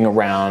shifting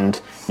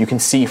around. You can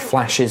see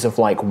flashes of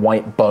like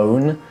white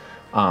bone,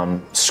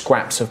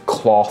 scraps of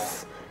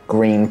cloth,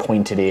 green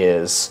pointed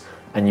ears,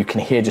 and you can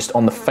hear just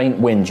on the faint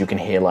wind, you can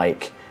hear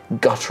like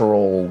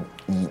guttural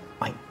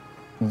like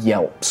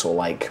yelps or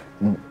like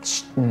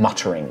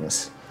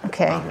mutterings.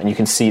 Okay. And you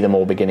can see them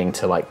all beginning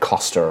to like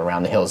coster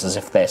around the hills as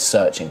if they're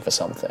searching for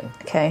something.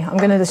 Okay, I'm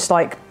gonna just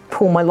like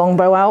pull my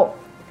longbow out.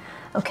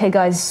 Okay,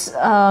 guys,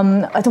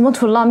 I don't want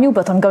to alarm you,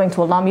 but I'm going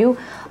to alarm you.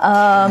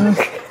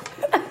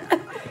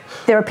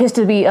 There appears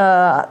to be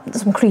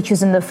some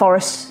creatures in the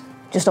forest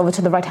just over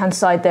to the right-hand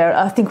side there.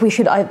 I think we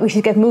should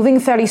get moving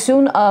fairly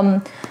soon.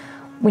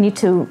 We need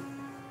to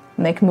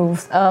make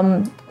moves.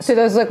 So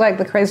those look like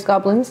the crazed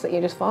goblins that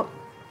you just fought?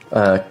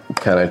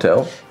 Can I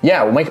tell?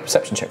 Yeah, well, make a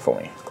perception check for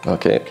me.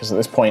 Okay. Because at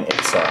this point,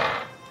 it's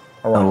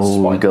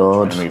Oh,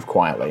 God. trying to move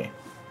quietly.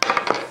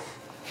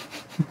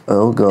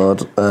 Oh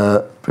God.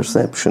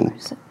 Perception.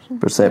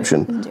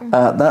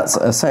 That's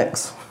a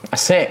 6. A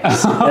 6.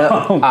 It's a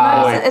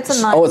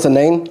 9. Oh, it's a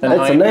 9?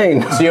 It's a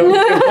 9. So you're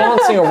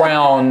glancing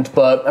around,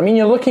 but I mean,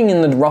 you're looking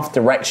in the rough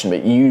direction,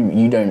 but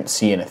you don't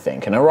see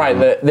anything. And all right,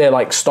 they're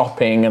like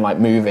stopping and like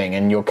moving,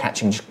 and you're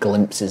catching just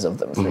glimpses of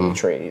them through the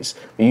trees.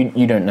 But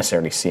you don't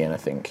necessarily see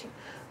anything.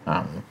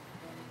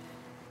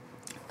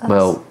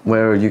 Well,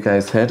 where are you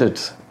guys headed?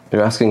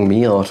 You're asking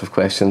me a lot of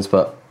questions,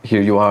 but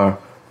here you are,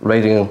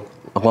 riding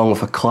along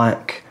with a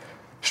clack.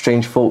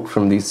 Strange folk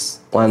from these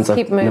lands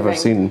Keep I've never moving.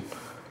 seen.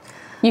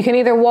 You can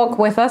either walk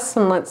with us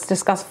and let's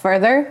discuss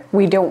further.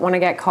 We don't want to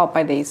get caught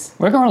by these.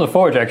 We're going to the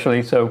forge,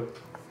 actually, so...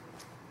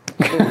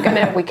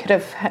 We could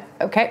have...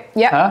 Okay,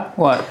 yeah. Huh?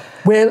 What?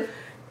 Well,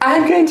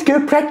 I'm going to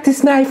go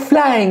practice my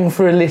flying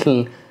for a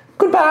little.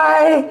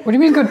 Goodbye. What do you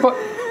mean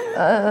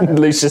goodbye?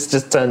 Lucius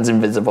just turns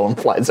invisible and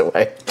flies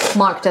away.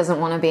 Mark doesn't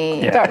want to be...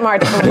 Yeah.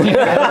 Mark.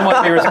 That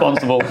might be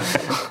responsible.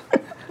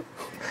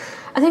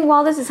 I think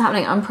while this is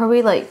happening, I'm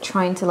probably like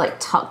trying to like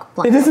tuck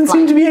There doesn't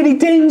seem to be any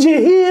danger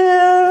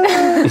here.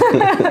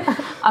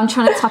 I'm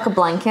trying to tuck a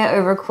blanket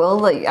over Quill.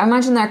 Like, I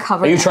imagine they're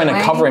covered. Are you trying to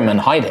anyway. cover him and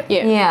hide him?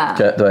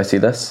 Yeah. Do I see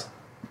this?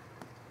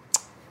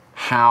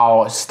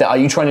 How are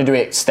you trying to do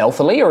it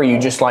stealthily, or are you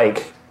just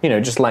like,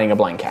 just laying a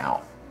blanket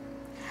out?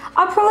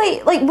 I'll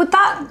probably like. Would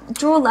that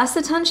draw less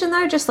attention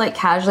though? Just like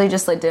casually,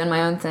 just like doing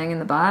my own thing in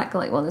the back,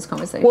 like while this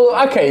conversation.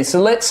 Well, okay,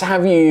 so let's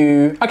have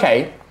you.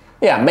 Okay,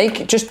 yeah,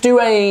 just do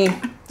a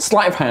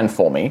sleight of hand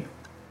for me.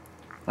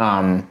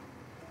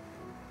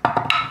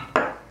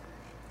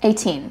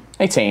 18.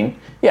 18.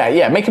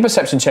 Yeah, make a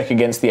perception check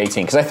against the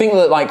 18, because I think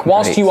that like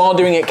whilst Great. you are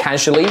doing it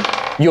casually,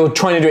 you're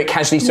trying to do it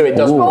casually so it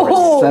does.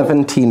 Ooh,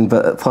 17,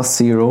 but plus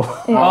 0.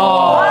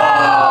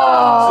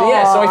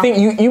 So I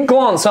think you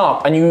glance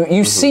up and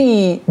you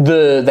see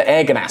the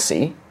Air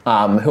Ganassi,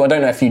 who I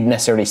don't know if you'd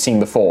necessarily seen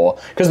before,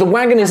 because the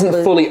wagon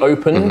isn't fully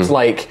opened.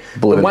 Like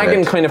Blue the and wagon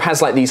red. kind of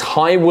has like these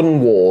high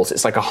wooden walls.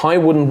 It's like a high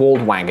wooden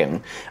walled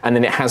wagon, and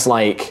then it has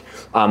like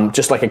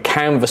just like a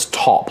canvas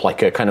top,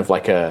 like a kind of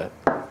like a.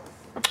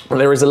 Well,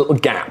 there is a little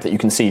gap that you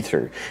can see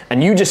through,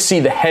 and you just see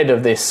the head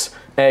of this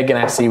Air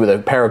Ganassi with a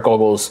pair of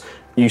goggles.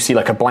 You see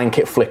like a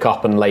blanket flick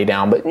up and lay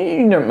down, but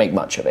you don't make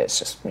much of it. It's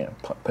just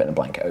putting a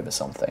blanket over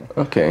something.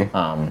 Okay.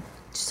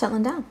 Just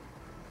settling down.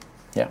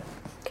 Yeah.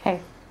 Okay.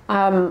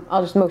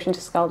 I'll just motion to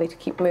Scaldy to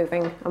keep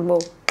moving, and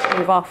we'll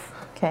move off.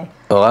 Okay.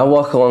 Well, I'll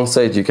walk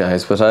alongside you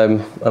guys, but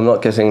I'm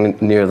not getting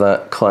near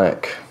that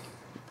clack.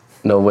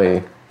 No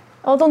way.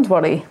 Oh, don't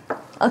worry.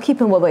 I'll keep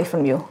him away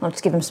from you. I'll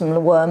just give him some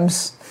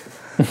worms.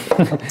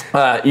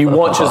 You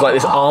watch as like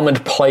this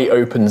armored plate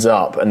opens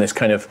up, and this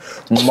kind of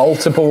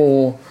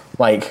multiple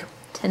like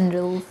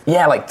Tendrils.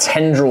 like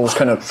tendrils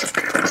kind of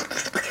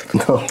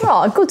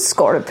Oh, good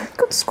Scorp.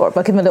 Good Scorp.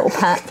 I'll give him a little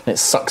pat. and it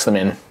sucks them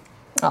in.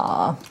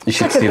 Aw. You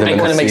should see them It in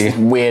kind the of makes sea. this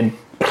weird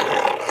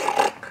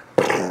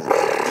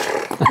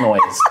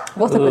noise.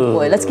 What a good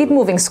boy. Let's keep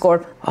moving,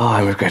 Scorp. Oh,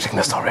 I'm regretting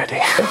this already.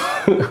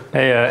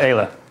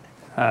 Hey,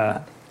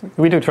 Ayla.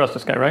 We do trust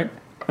this guy, right?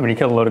 I mean, he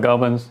killed a load of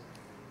goblins.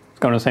 He's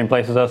going to the same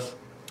place as us.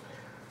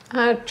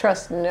 I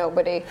trust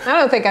nobody. I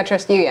don't think I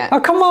trust you yet. Oh,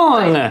 come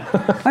on!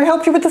 I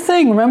helped you with the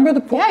thing, remember?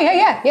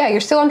 Yeah, you're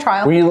still on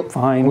trial.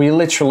 Fine. We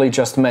literally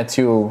just met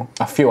you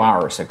a few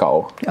hours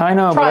ago. I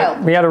know, Trial.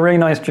 but we had a really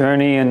nice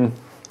journey and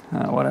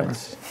whatever.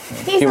 He's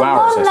few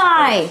hours,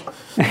 alumni!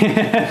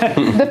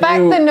 The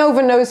fact that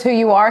Nova knows who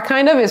you are,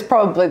 kind of, is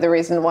probably the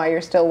reason why you're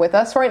still with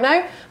us right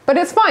now. But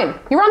it's fine.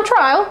 You're on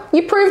trial.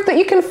 You proved that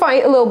you can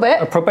fight a little A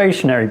bit.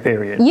 probationary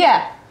period.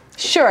 Yeah,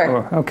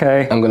 sure. Oh,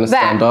 okay. I'm going to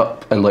stand That.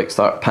 up and like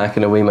start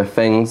packing away my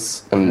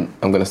things, and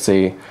I'm going to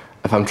say,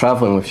 if I'm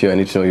traveling with you, I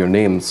need to know your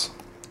names.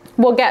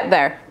 We'll get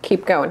there.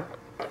 Keep going.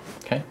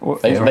 Okay.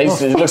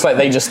 It looks like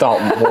they just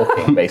start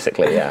walking,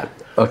 basically. Yeah.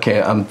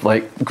 Okay, I'm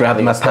like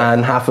grabbing my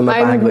pan, half of my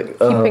I'm bag, like,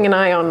 keeping an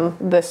eye on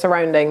the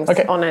surroundings,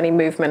 Okay. on any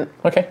movement.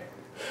 Okay.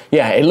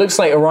 Yeah, it looks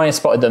like Orion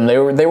spotted them.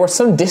 They were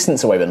some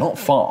distance away, but not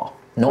far.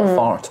 Not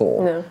far at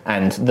all. No.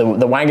 And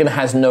the wagon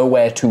has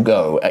nowhere to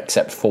go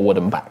except forward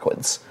and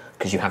backwards,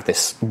 because you have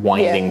this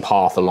winding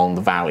path along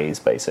the valleys,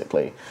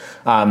 basically.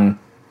 Can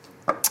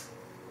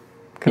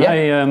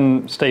yeah.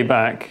 I stay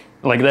back?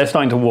 Like, they're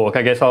starting to walk.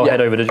 I guess I'll Yeah.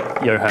 head over to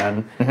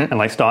Johan and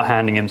like start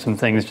handing him some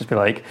things. Just be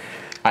like,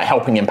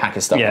 Helping him pack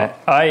his stuff yeah, up.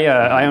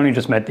 I only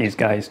just met these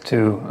guys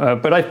too,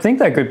 but I think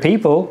they're good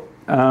people.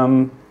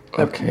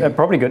 Okay. They're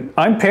probably good.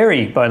 I'm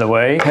Perry, by the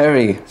way.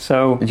 Perry,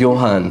 So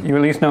Johan. you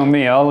at least know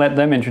me. I'll let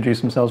them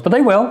introduce themselves, but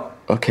they will.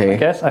 Okay. I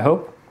guess. I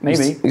hope.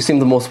 Maybe. You seem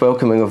the most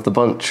welcoming of the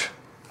bunch.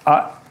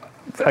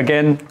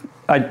 Again,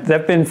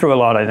 they've been through a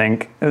lot. I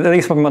think, at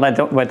least from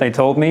what they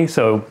told me.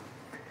 So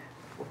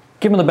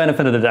give them the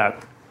benefit of the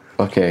doubt.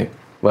 Okay,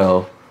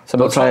 well, So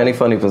don't by the try time- any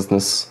funny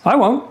business. I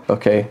won't.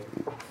 Okay.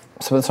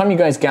 So by the time you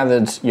guys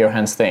gathered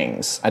Johan's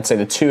things, I'd say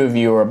the two of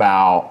you are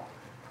about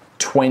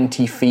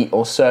 20 feet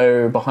or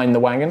so behind the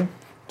wagon.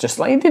 Just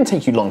like, it didn't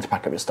take you long to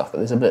pack up your stuff, but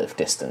there's a bit of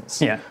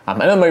distance. Yeah. At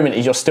the moment,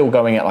 you're still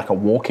going at like a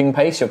walking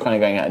pace. You're kind of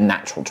going at a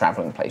natural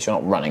traveling pace. You're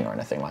not running or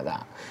anything like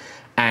that.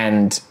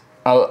 And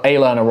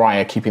Ayla and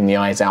Araya keeping the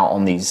eyes out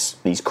on these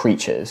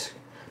creatures.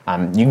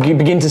 You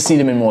begin to see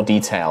them in more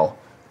detail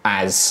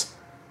as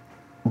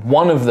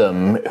one of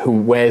them, who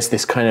wears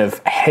this kind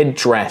of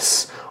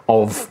headdress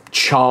of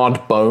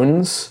charred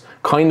bones,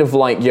 kind of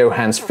like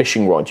Johan's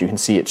fishing rod. You can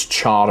see it's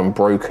charred and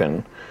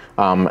broken,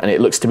 and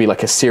it looks to be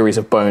like a series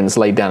of bones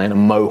laid down in a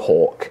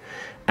mohawk.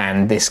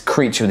 And this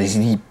creature with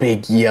these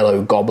big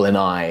yellow goblin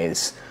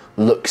eyes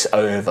looks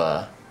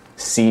over,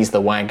 sees the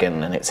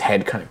wagon, and its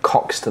head kind of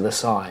cocks to the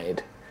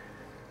side.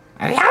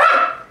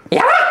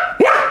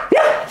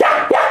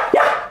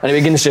 And it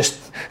begins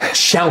just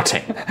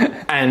shouting,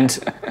 and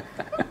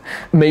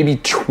maybe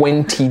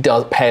 20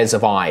 pairs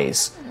of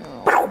eyes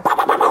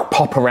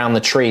pop around the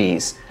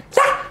trees.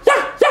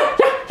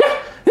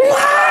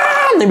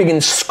 And they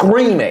begin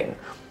screaming,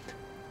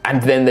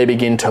 and then they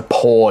begin to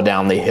pour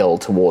down the hill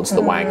towards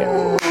the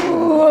wagon.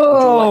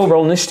 Oh,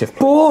 Roll initiative.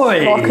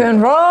 boy! Rock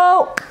and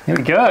roll! Here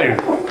we go.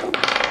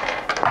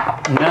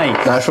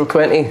 Nice. Natural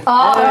 20.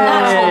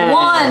 Natural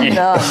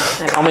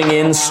one! Coming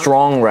in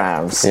strong,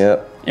 Ravs.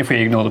 Yep. If we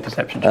ignore the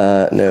perception.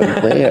 No,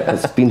 where?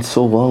 It's been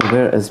so long.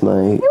 Where is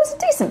my... It was a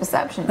decent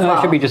perception.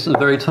 It should be just at the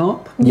very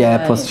top.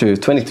 Yeah, plus 2.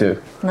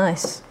 22.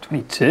 Nice.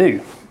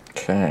 22.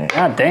 Okay.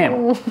 God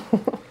damn.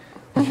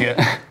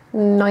 Yeah.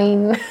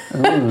 9.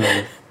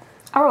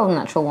 I rolled a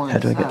natural one. How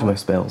do I get to my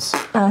spells?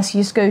 So you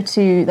just go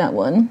to that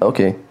one,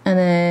 Okay. and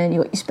then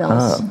you got your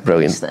spells.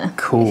 Brilliant. Just there.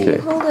 Cool. Okay.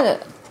 Hold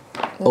it.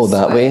 Oh,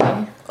 that way?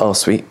 Oh,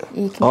 sweet.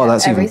 You can Oh, get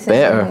that's even everything in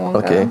better. one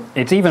Okay. go.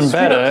 It's even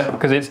better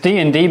because it's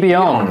D&D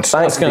Beyond.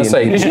 I was going to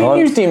say, did you Beyond.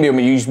 use D&D Beyond?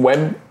 You used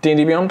Web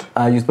D&D Beyond?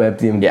 I used Web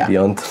DMD Yeah.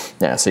 Beyond.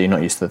 Yeah, so you're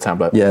not used to the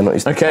tablet. Yeah, not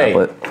used to the Okay.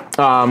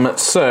 tablet.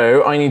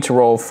 So I need to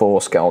roll for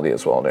Scaldy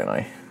as well, don't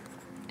I?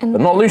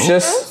 But not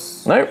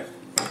Lucius. Nope.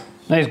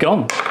 No, he's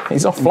gone.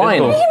 He's off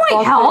flying. Invisible. You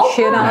might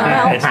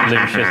help. It's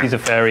Lucius. He's a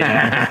fairy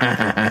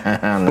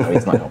now. No,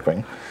 he's not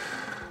helping.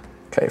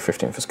 Okay,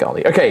 15 for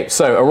Scaldy. Okay,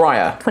 so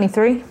Araya,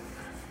 23.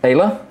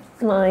 Ayla,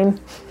 9.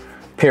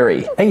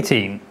 Piri,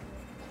 18.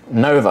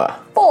 Nova,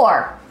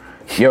 4.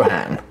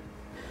 Johan,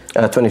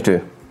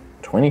 22.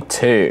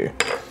 22.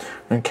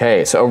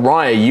 Okay, so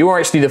Araya, you are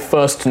actually the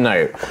first to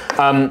know.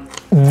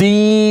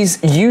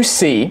 These you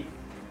see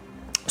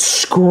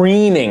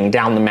screaming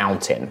down the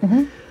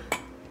mountain.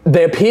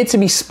 they appear to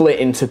be split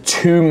into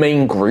two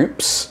main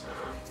groups.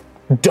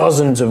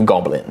 Dozens of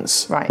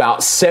goblins. Right.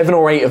 About 7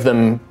 or 8 of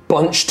them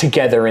bunched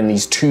together in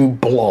these two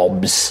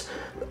blobs.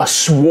 A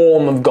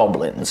swarm of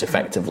goblins,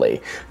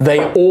 effectively.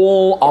 They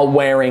all are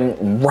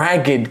wearing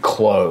ragged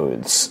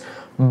clothes,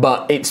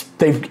 but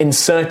they've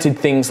inserted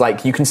things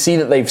like, you can see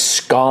that they've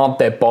scarred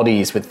their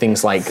bodies with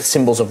things like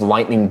symbols of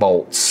lightning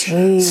bolts.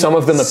 Jeez. Some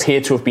of them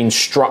appear to have been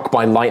struck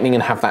by lightning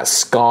and have that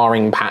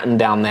scarring pattern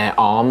down their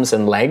arms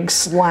and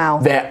legs. Wow.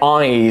 Their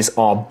eyes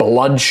are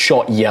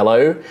bloodshot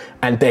yellow,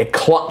 and they're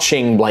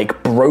clutching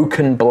like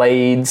broken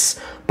blades,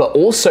 but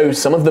also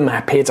some of them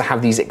appear to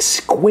have these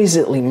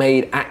exquisitely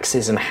made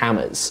axes and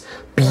hammers.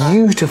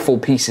 Beautiful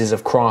pieces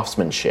of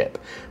craftsmanship.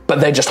 But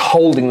they're just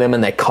holding them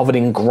and they're covered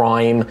in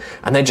grime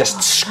and they're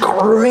just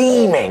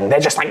screaming. They're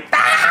just like,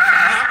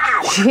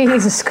 ah!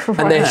 Jesus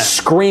Christ. And they're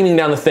screaming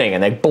down the thing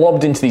and they're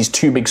blobbed into these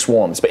two big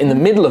swarms. But in the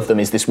middle of them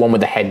is this one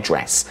with the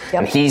headdress. Yep.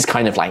 And he's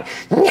kind of like,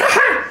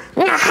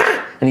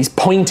 and he's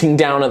pointing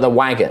down at the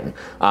wagon.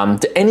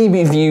 Do any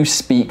of you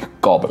speak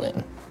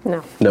Goblin?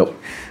 No. Nope.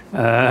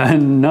 No.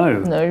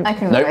 No. I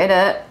can Nope. write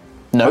it.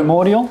 No.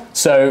 Primordial?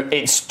 So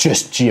it's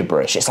just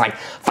gibberish. It's like,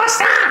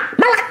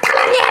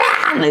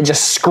 and they're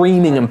just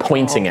screaming and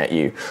pointing at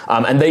you.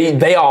 And they're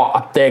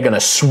going to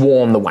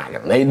swarm the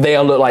wagon. They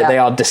look like they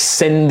are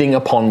descending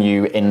upon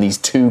you in these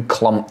two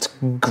clumped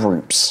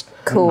groups.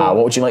 Cool. What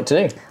would you like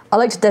to do? I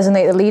like to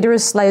designate the leader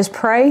as Slayer's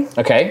Prey.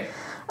 Okay.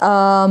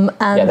 And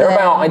Yeah, they're then-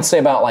 I'd say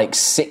about like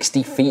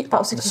 60 feet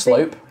About up the 60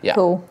 slope. feet? Yeah.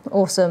 Cool.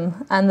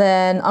 Awesome. And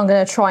then I'm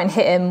going to try and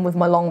hit him with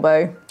my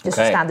longbow. Just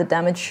for Okay. standard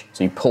damage.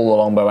 So you pull the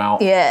longbow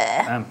out.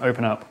 Yeah.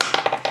 Open up.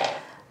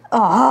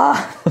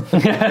 Oh,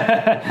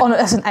 no,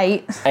 that's an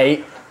 8.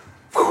 8.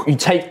 You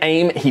take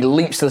aim, he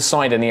leaps to the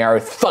side and the arrow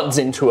thuds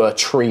into a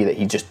tree that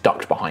he just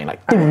ducked behind, like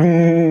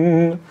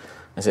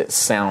as it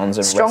sounds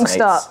and Strong resonates.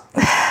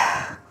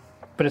 start.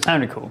 But it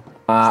sounded cool.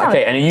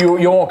 Okay, and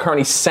you're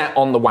currently sat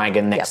on the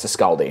wagon next to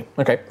Scaldi.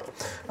 Okay.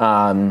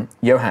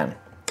 Johan.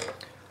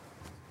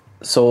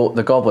 So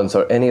the goblins,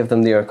 are any of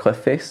them near a cliff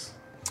face?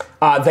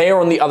 They are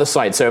on the other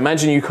side. So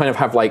imagine you kind of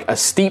have like a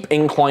steep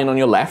incline on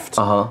your left,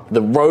 Uh-huh.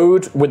 the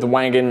road with the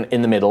wagon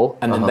in the middle,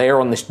 and then they are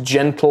on this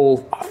gentle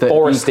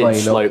forested decline,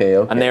 slope, okay.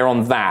 and they're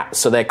on that.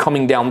 So they're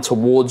coming down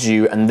towards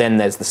you, and then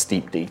there's the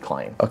steep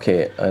decline.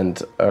 Okay,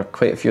 and are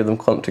quite a few of them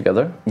clumped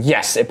together?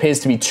 Yes, it appears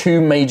to be two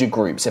major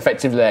groups.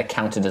 Effectively, they're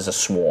counted as a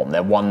swarm.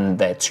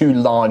 They're two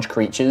large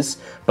creatures,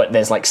 but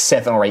there's like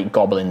 7 or 8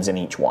 goblins in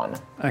each one.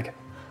 Okay.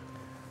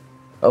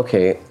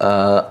 Okay,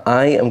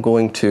 I am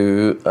going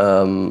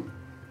to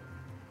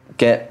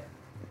get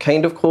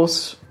kind of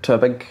close to a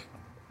big...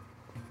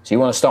 So you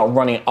want to start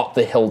running up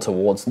the hill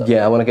towards them?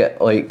 Yeah, I want to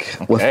get like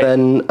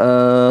within,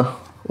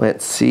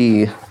 let's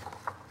see.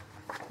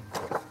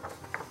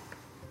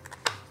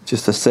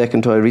 Just a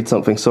second till I read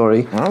something,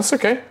 sorry. Oh, that's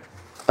okay.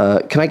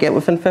 Can I get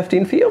within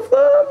 15 feet of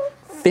them?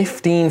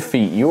 15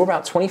 feet. You're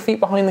about 20 feet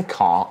behind the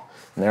cart,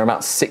 and they're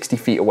about 60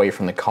 feet away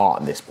from the cart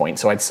at this point.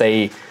 So I'd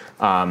say,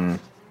 so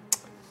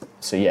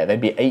yeah,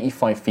 they'd be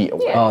 85 feet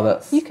away. Oh,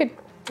 that's... You could.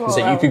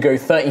 So you could go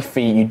 30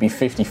 feet, you'd be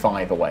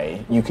 55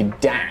 away. You could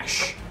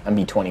dash and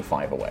be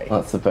 25 away.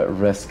 That's a bit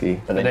risky.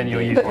 But then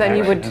you'll use But then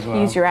you would as well.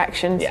 use your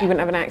actions. Yeah. You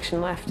wouldn't have an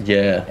action left.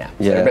 Yeah,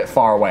 So they're a bit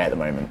far away at the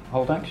moment.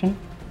 Hold action.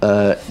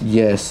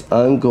 Yes,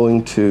 I'm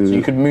going to...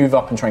 You could move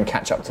up and try and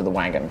catch up to the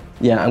wagon.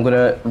 Yeah, I'm going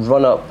to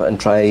run up and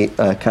try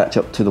catch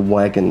up to the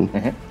wagon.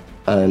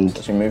 And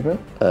What's your movement?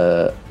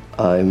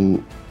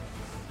 I'm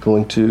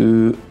going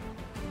to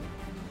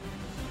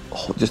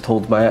just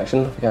hold my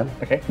action if I can.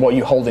 Okay. What are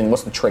you holding?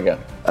 What's the trigger?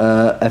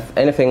 If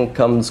anything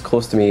comes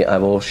close to me, I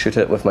will shoot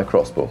it with my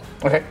crossbow.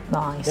 Okay.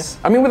 Nice.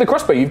 I mean, with a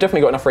crossbow, you've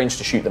definitely got enough range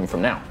to shoot them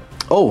from now.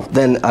 Oh,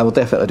 then I will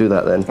definitely do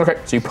that then. Okay.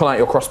 So you pull out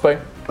your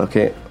crossbow,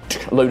 Okay.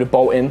 load a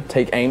bolt in,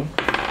 take aim.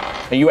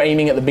 Are you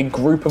aiming at the big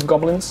group of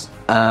goblins?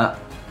 Can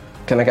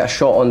I get a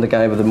shot on the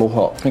guy with the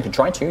mohawk? You could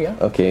try to, yeah.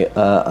 Okay,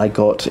 I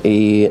got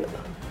a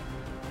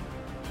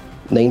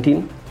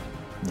 19.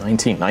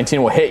 19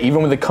 will hit,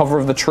 even with the cover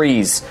of the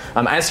trees.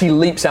 As he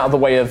leaps out of the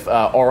way of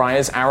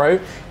Oria's arrow,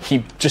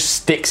 he just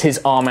sticks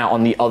his arm out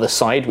on the other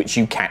side, which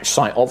you catch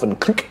sight of, and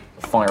clink,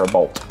 fire a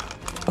bolt.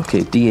 Okay,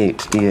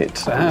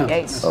 D8. Wow.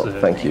 Eight. Oh,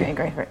 thank you. Okay,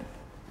 great, great.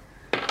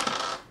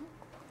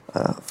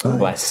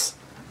 Bless.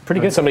 Pretty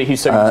good. Somebody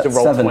who's so used to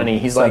roll 20,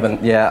 he's seven.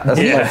 like, Yeah, that's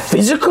my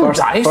physical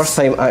dice? first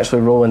time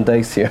actually rolling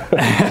dice here.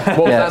 What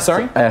was that,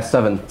 sorry?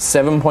 7.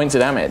 7 points of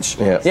damage.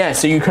 Yes. Yeah,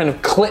 so you kind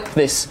of clip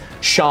this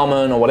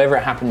shaman or whatever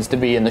it happens to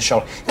be in the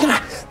shoulder.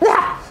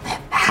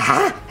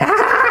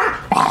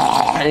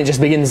 And it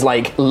just begins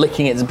like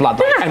licking its blood,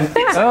 like, and it's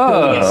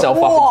building itself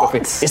up.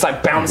 Into it's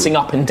like bouncing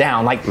up and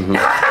down, like.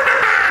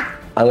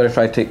 I'm going to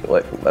try to take,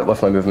 like,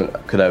 with my movement,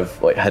 could I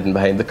have, like, hidden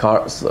behind the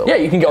cart? So, Yeah,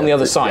 you can get on the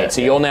other side. Yeah,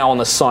 So you're now on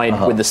the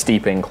side with the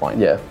steep incline.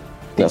 Yeah.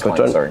 That's my Decline,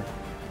 turn. sorry.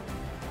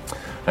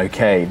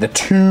 Okay, the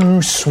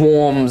two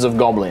swarms of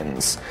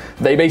goblins.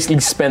 They basically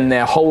spend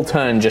their whole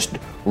turn just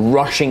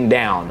rushing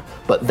down,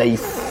 but they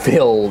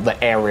fill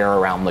the area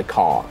around the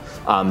car.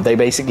 They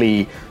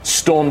basically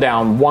storm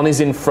down. One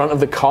is in front of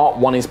the cart,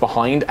 one is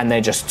behind, and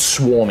they're just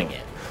swarming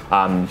it.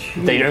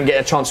 They don't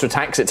get a chance to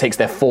attack because it takes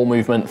their full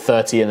movement,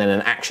 30, and then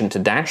an action to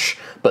dash,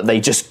 but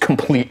they just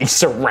completely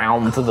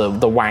surround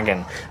the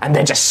wagon, and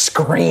they're just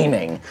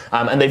screaming.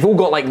 And they've all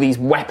got like these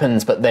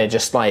weapons, but they're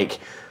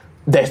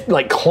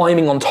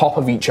climbing on top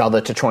of each other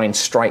to try and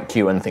strike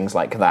you and things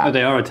like that. Oh,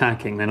 they are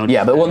attacking. They're not.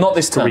 Yeah, but not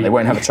this turn. They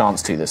won't have a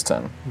chance to this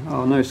turn.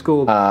 Oh no,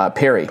 Scorb.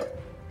 Piri.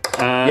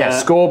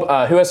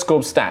 Scorb. Who has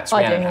Scorb's stats?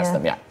 I do, Rhiannon has yeah.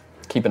 them. Yeah.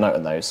 Keep a note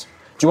of those.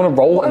 Do you want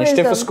to roll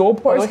initiative for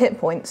Scorb? What is hit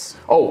points?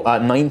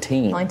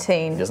 19.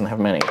 19. He doesn't have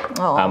many.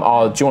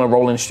 Oh. Do you want to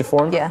roll initiative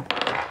for him? Yeah.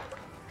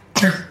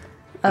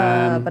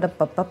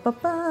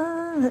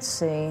 Let's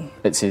see.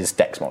 It's his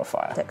dex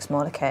modifier. Dex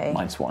mod, okay.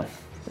 -1.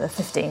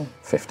 15.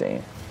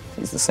 15.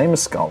 He's the same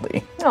as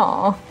Scaldy.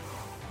 Aw.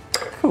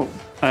 Cool.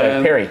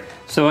 So, Piri.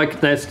 So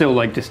they're still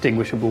like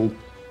distinguishable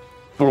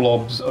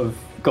blobs of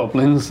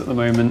goblins at the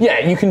moment. Yeah,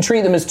 you can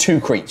treat them as two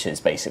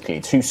creatures,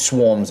 basically. Two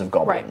swarms of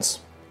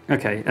goblins.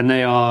 Okay, and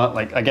they are,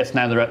 like, I guess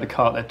now they're at the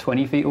cart, they're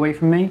 20 feet away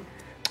from me.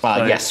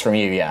 So yes, from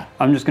you, yeah.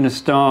 I'm just going to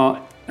start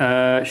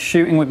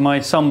shooting with my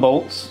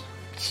sunbolts.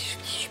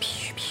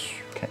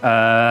 Okay.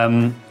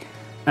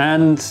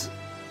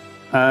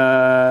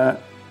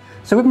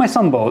 So with my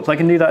sunbolts, I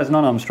can do that as an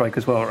unarmed strike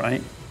as well,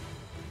 right?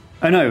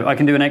 Oh no, I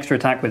can do an extra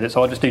attack with it,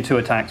 so I'll just do 2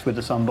 attacks with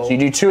the sunbolt. So you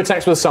do 2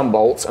 attacks with the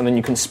sunbolts, and then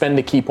you can spend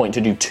a key point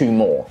to do 2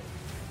 more.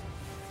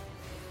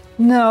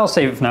 No, I'll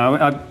save it for now.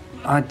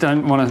 I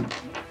don't want to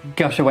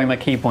gush away my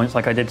key points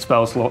like I did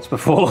spell slots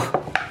before.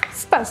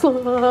 Spell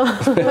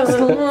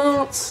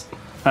slots.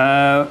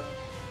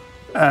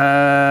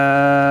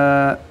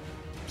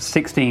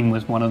 16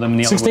 was one of them.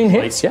 The 16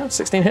 other hits, yeah,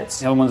 16 hits.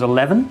 The other one's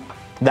 11.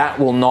 That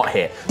will not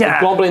hit. Yeah.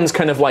 The goblins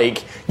kind of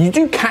like, you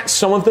do catch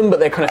some of them, but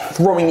they're kind of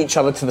throwing each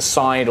other to the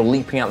side or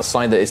leaping out the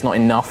side that is not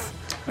enough.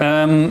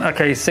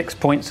 Okay, 6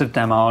 points of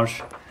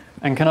damage.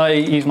 And can I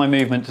use my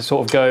movement to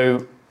sort of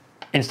go,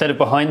 instead of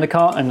behind the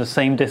cart and the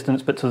same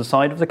distance, but to the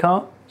side of the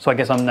cart? So I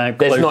guess I'm now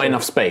closer. There's not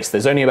enough space.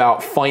 There's only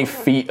about 5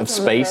 feet of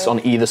space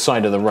on either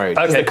side of the road.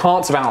 Because the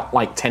cart's about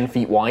like 10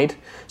 feet wide.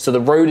 So the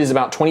road is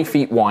about 20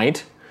 feet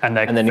wide. And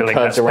then it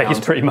curves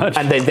around. Pretty much.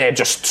 And they're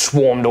just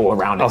swarmed all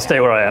around it. I'll stay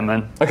where I am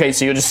then. Okay,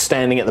 so you're just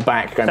standing at the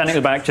back. Standing at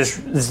the back,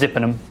 just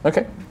zipping them.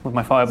 Okay. With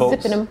my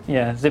firebolts. Zipping them.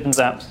 Yeah, zip and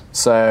zaps.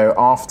 So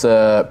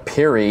after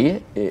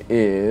Piri, it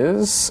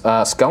is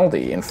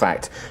Scaldy, in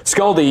fact.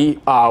 Scaldy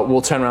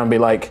will turn around and be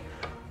like,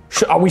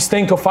 are we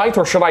staying to fight,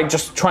 or should I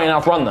just try and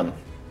outrun them?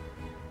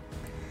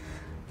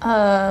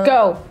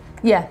 Go.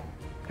 Yeah.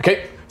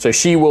 Okay, so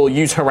she will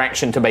use her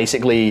action to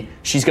basically,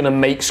 she's going to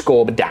make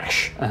Scorb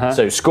dash.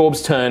 So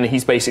Scorb's turn,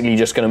 he's basically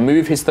just going to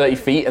move his 30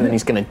 feet, and then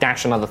he's going to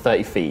dash another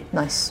 30 feet.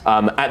 Nice.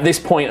 At this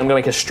point, I'm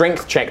going to make a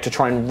strength check to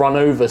try and run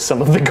over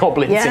some of the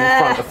goblins in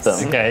front of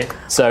them. Okay.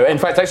 So, in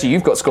fact, actually,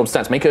 you've got Scorb's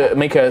stats. Make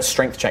a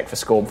strength check for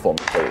Scorb for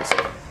me, please.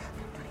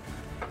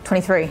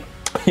 23.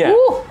 Yeah.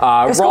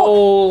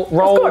 Roll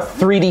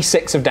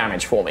 3d6 of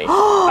damage for me.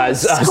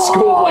 As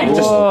Scorb like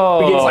just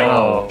begins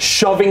like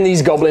shoving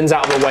these goblins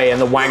out of the way,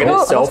 and the wagon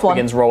itself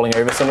begins rolling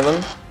over some of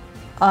them.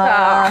 4.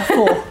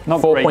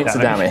 Not 4 great points of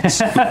damage.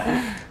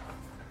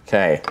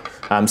 Okay.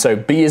 So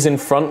B is in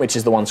front, which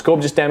is the one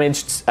Scorb just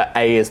damaged.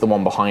 A is the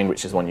one behind,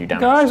 which is the one you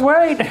damaged. Guys,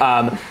 wait!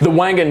 The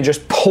wagon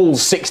just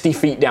pulls 60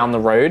 feet down the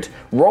road.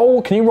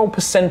 Can you roll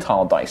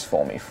percentile dice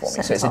for me?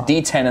 So it's a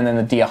D10 and then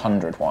the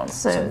D100 one.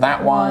 So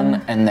that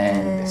one and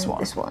then this one.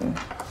 This one.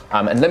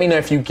 And let me know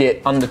if you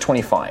get under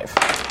 25.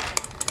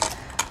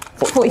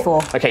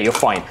 44. Okay, you're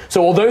fine.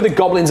 So although the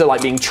goblins are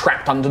like being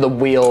trapped under the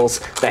wheels,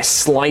 they're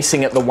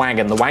slicing at the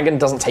wagon. The wagon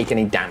doesn't take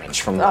any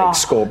damage from like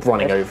Scorb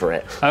running over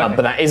it.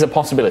 But that is a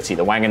possibility.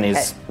 The wagon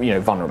is,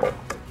 vulnerable.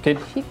 Did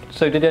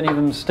any of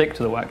them stick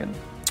to the wagon?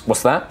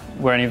 What's that?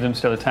 Were any of them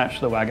still attached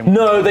to the wagon?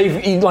 No,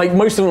 they've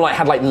most of them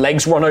had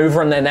legs run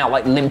over and they're now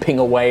limping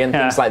away and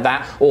things like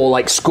that. Or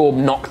Scorb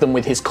knocked them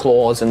with his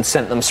claws and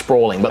sent them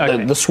sprawling.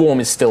 But the swarm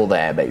is still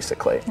there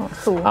basically. Oh,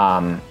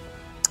 cool.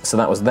 So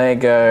that was their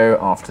go.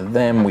 After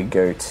them, we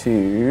go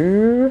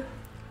to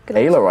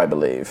Ayla, I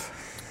believe.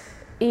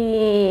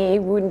 I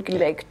would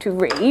like to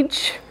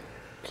rage,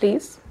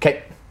 please.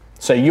 Okay.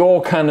 So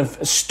you're kind of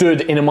stood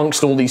in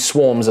amongst all these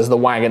swarms as the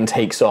wagon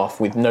takes off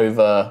with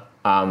Nova,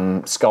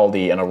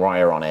 Scaldy, and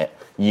Araya on it.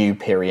 You,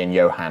 Piri, and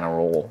Johan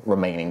are all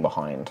remaining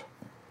behind.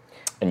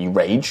 And you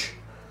rage.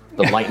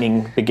 The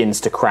lightning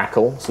begins to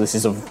crackle. So this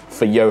is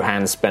for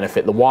Johan's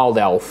benefit. The wild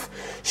elf,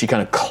 she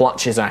kind of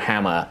clutches her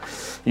hammer.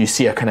 You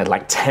see her kind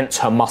of tense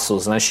her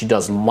muscles, and as she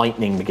does,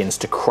 lightning begins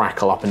to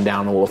crackle up and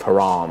down all of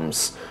her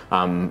arms.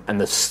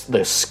 And the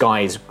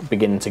skies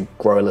begin to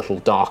grow a little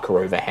darker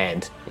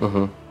overhead.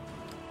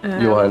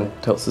 Johan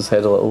tilts his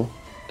head a little,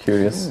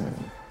 curious.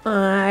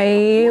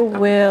 I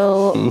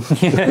will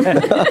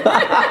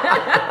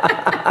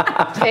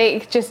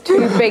take just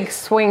 2 big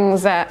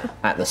swings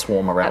at the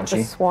swarm around the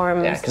you.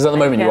 swarms. Yeah, because at the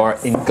moment you are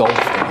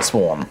engulfed in the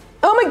swarm.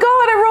 Oh my god,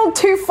 I rolled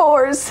 2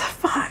 4s.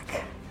 Fuck.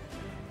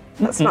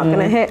 That's not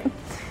gonna hit.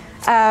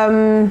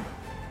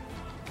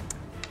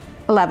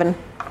 11.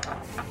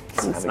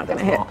 It's not going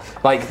to hit.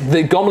 Like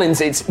the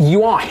goblins,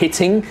 you are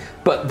hitting,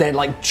 but they're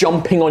like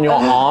jumping on your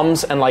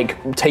arms and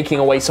like taking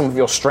away some of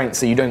your strength,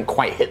 so you don't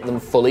quite hit them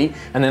fully.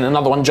 And then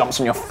another one jumps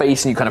on your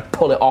face, and you kind of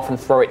pull it off and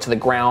throw it to the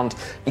ground.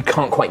 You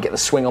can't quite get the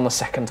swing on the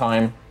second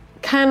time.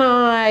 Can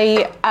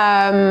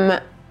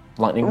I...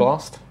 Lightning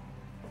blast.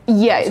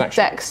 Yeah,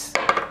 Section. Dex.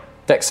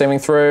 Dex saving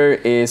throw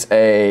is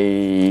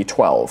a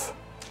 12.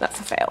 That's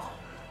a fail.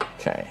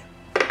 Okay.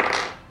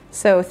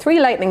 So 3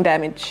 lightning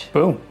damage.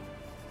 Boom.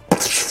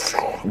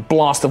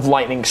 Blast of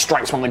lightning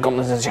strikes one of the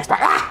goblins and it's just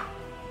like, ah!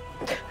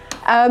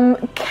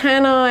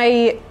 Can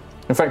I...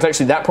 In fact,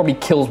 actually, that probably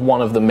kills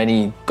one of the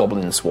many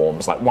goblin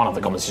swarms. Like, one of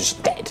the goblins is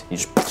just dead. You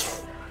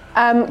just...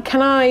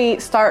 can I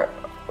start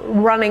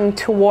running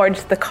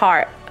towards the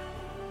cart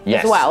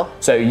Yes. as well?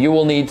 So you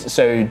will need...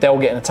 So they'll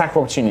get an attack of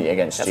opportunity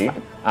against That's you.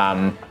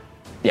 fine.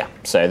 Yeah,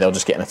 so they'll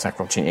just get an attack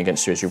of opportunity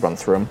against you as you run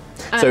through them.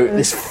 So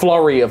this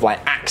flurry of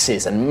like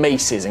axes and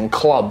maces and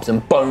clubs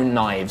and bone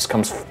knives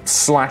comes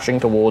slashing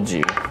towards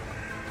you.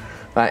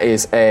 That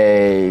is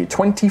a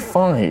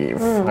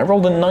 25. I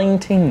rolled a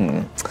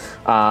 19.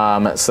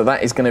 So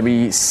that is going to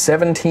be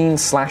 17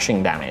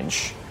 slashing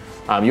damage.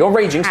 You're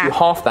raging, so you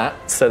half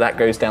that, so that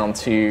goes down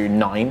to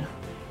 9.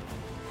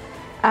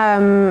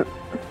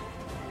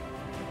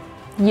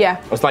 Yeah.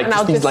 It's like And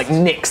just I'll these like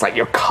nicks, like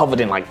you're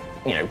covered in like,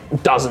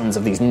 dozens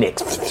of these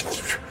nicks.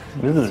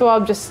 So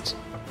I'll just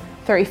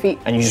 30 feet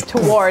And you just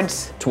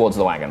towards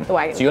the wagon. The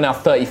wagon. So you're now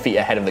 30 feet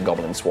ahead of the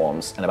goblin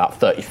swarms and about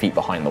 30 feet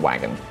behind the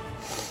wagon.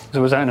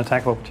 So was that an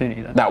attack of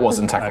opportunity then? That was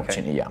an attack of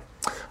opportunity, yeah.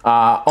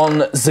 On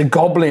the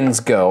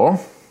goblins go,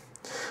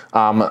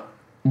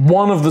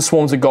 one of the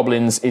swarms of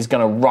goblins is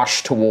going to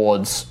rush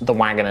towards the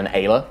wagon and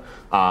Ayla.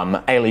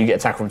 Ayla, you get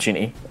attack of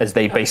opportunity as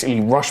they basically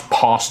rush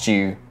past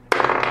you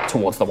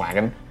towards the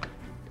wagon.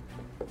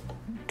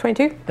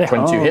 22.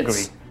 22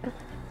 hits.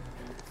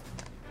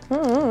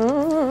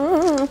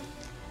 What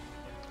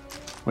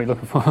are you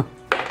looking for?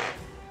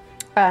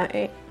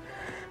 8.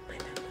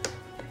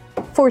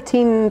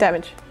 14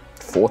 damage.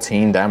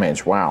 14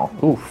 damage, wow.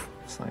 Oof.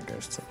 So that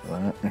goes to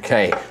that.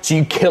 Okay, so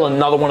you kill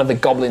another one of the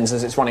goblins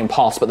as it's running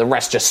past, but the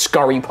rest just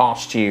scurry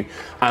past you.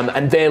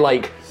 And they're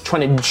like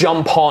trying to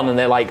jump on and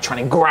they're like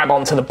trying to grab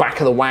onto the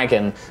back of the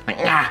wagon. Like,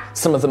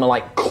 some of them are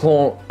like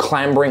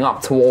clambering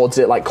up towards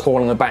it, like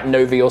clawing the back.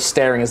 Nova, you're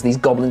staring as these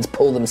goblins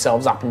pull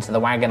themselves up into the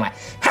wagon, like.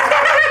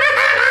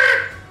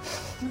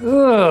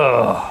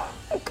 Ugh.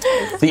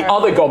 The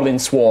other goblin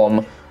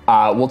swarm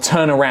will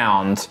turn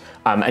around,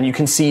 and you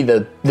can see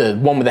the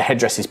one with the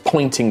headdress is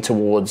pointing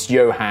towards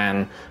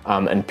Johan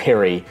and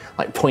Piri,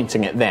 like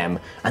pointing at them,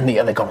 and the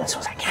other goblin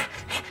swarm's like,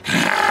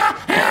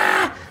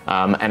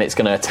 and it's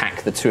going to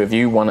attack the two of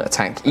you, one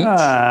attack each.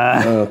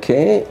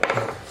 Okay.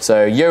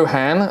 So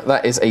Johan,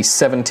 that is a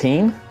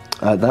 17.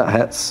 That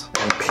hits.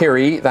 And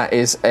Piri, that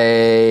is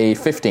a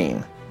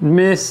 15.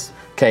 Miss.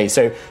 Okay,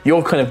 so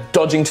you're kind of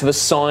dodging to the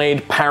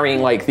side,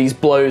 parrying like these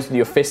blows with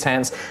your fist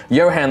hands.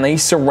 Johan, they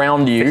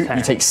surround you.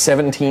 You take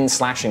 17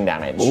 slashing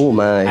damage. Oh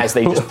my. As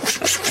they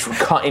just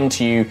cut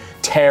into you,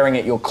 tearing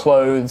at your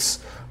clothes,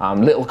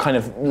 little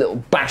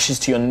bashes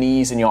to your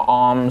knees and your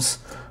arms.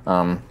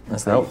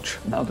 As they Ouch.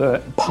 That'll do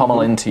it.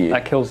 pummel into you.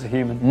 That kills the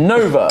human.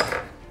 Nova.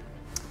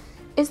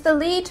 Is the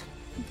lead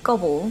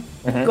gobble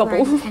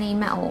wearing any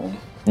metal?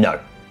 No.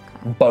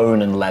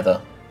 Bone and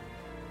leather.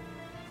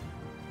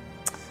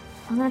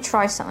 I'm going to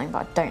try something,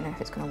 but I don't know if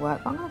it's going to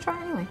work. But I'm going to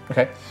try anyway.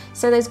 Okay.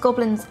 So there's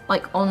goblins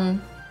like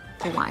on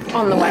the wagon.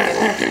 On the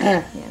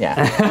wagon.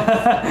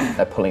 Yeah.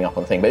 They're pulling up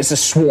on the thing, but it's a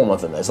swarm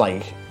of them. There's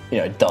like,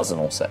 a dozen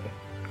or so.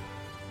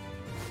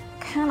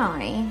 Can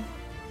I?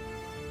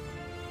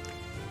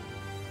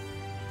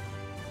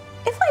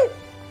 If I...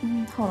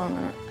 Hold on a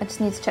minute. I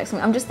just need to check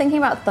something. I'm just thinking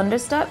about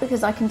Thunderstep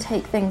because I can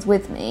take things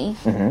with me.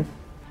 Mm-hmm.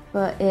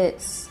 But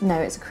it's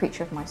a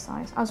creature of my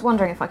size. I was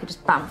wondering if I could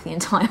just bamf the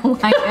entire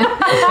wagon. I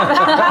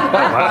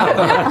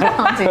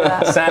can't do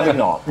that. Sadly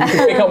not. You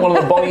can pick up one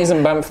of the bodies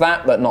and bamf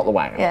that, but not the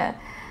wagon. Yeah.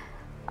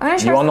 I'm gonna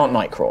try You are not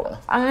Nightcrawler.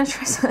 I'm going to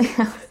try something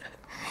else.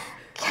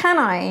 Can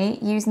I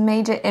use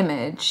Major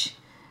Image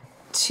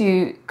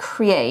to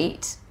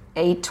create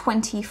a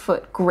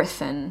 20-foot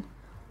griffin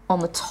on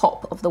the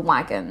top of the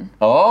wagon?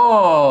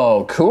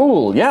 Oh,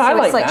 cool. Yeah, I So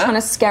like it's like that. trying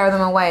to scare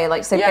them away.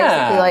 Like, so Yeah.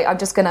 basically, like, I'm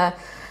just going to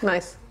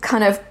Nice.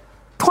 kind of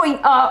point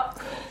up.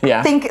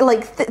 Yeah. Think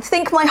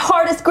my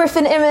hardest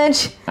griffin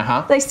image,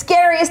 the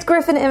scariest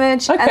griffin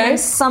image, and Okay. then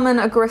summon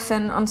a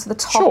griffin onto the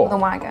top Sure. of the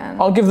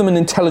wagon. I'll give them an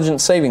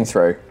intelligence saving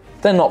throw.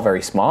 They're not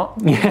very smart.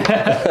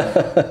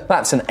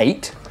 That's an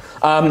 8.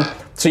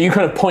 So you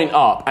kind of point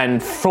up,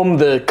 and from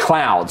the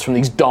clouds, from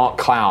these dark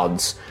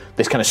clouds,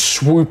 this kind of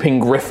swooping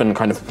griffin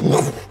kind of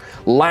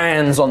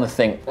lands on the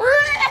thing,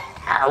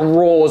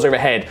 roars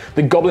overhead.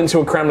 The goblins who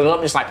are crammed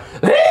up just like,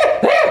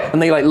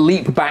 and they like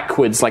leap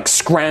backwards, like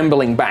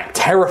scrambling back,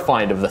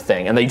 terrified of the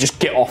thing, and they just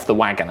get off the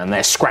wagon and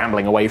they're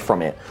scrambling away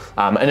from it.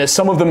 And as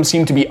some of them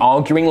seem to be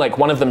arguing, like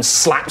one of them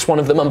slaps one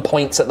of them and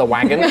points at the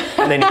wagon,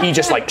 and then he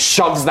just like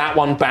shoves that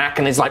one back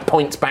and is like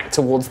points back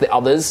towards the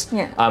others.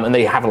 Yeah. And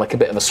they have like a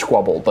bit of a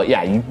squabble. But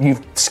yeah,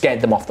 you've scared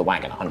them off the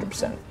wagon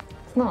 100%.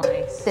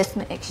 Nice. This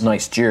makes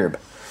Nice job.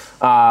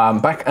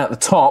 Back at the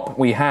top,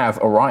 we have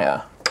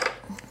Araya.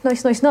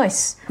 Nice.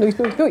 Nice.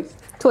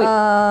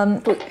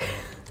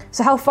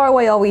 So how far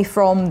away are we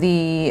from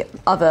the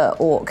other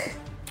orc?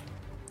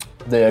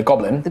 The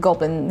goblin. The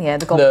goblin, yeah,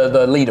 the goblin.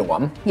 The leader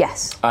one.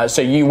 Yes.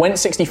 So you went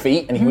 60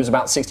 feet, and he was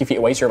about 60 feet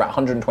away, so you're about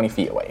 120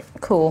 feet away.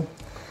 Cool.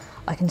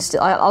 I can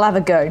still. I'll have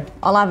a go.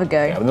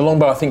 Yeah, with the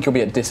longbow, I think you'll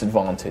be at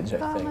disadvantage,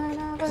 I think.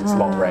 'Cause it's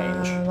long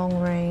range. Long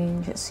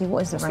range. Let's see,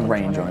 what is the What's range? the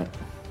range on it?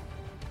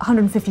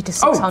 150 to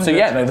 600. Oh, so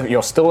yeah, no,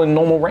 you're still in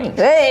normal range.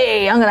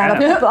 Hey, I'm gonna have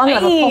a pop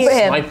at him.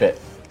 Snipe it.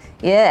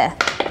 Yeah.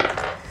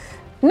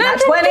 Nat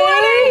 20!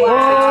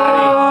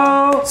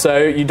 So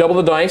you double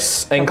the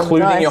dice,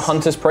 including dice. your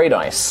hunter's prey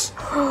dice.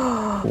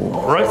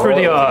 Right through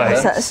the eye.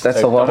 That's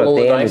That's a lot double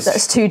of the damage.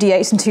 dice.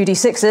 2d8s and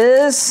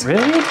 2d6s.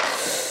 Really?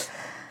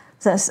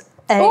 So that's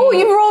 8, Oh,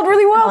 you rolled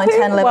really well 9, too.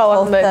 10, 11, well,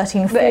 12, on the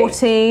 13, the eight.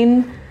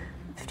 14,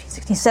 15,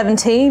 16,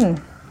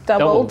 17.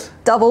 Doubled.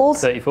 Doubled.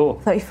 34.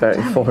 34.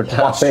 34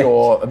 Plus damage.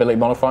 your ability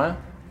modifier.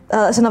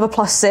 That's another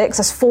 +6.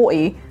 That's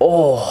 40.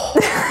 So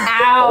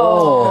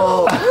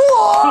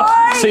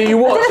you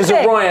watch as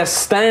Terrific. Araya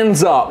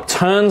stands up,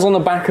 turns on the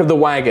back of the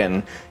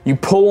wagon, you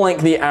pull like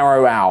the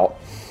arrow out,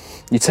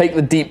 you take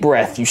the deep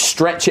breath, you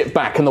stretch it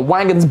back, and the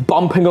wagon's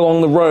bumping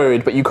along the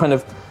road, but you kind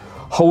of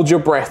hold your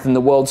breath and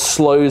the world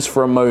slows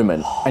for a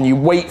moment, and you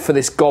wait for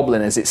this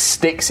goblin as it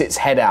sticks its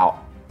head out,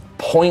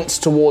 points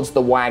towards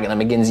the wagon and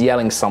begins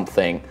yelling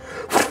something.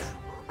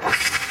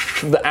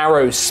 The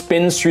arrow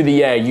spins through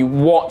the air, you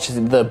watch as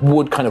the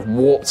wood kind of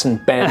warps and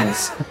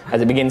bends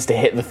as it begins to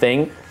hit the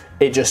thing.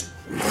 It just...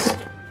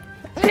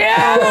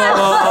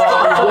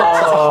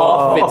 half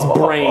of its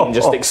brain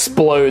just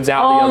explodes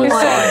out the other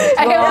side.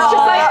 And it was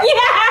just like,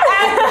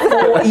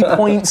 yeah! 40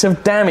 points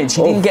of damage.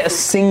 He didn't get a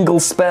single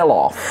spell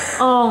off.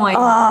 Oh my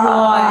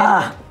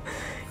god.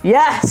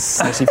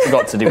 Yes! Actually,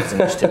 forgot to do his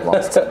initiative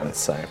last turn,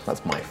 so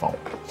that's my fault.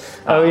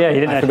 Oh yeah,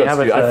 he didn't actually have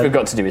a I turn.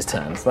 forgot to do his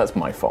turn, so that's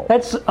my fault.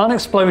 Let's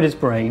unexplode his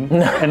brain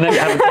and then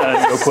have a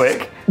turn real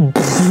quick.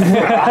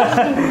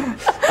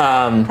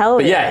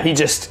 But yeah,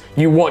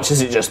 you watch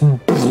as it just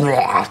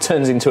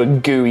turns into a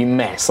gooey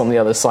mess on the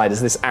other side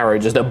as this arrow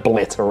just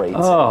obliterates.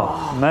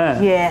 Oh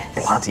man. Yeah.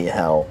 Bloody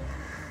hell.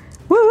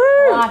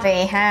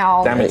 Bloody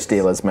hell. Damage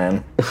dealers,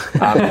 man.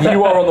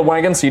 You are on the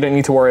wagon, so you don't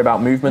need to worry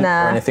about movement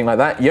Nah. or anything like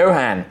that.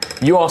 Johan,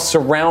 you are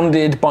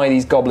surrounded by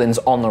these goblins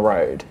on the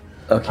road.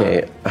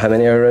 Okay, how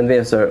many are around me?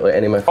 Is there like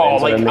any of my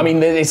friends around me? I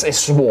mean, it's a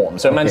swarm.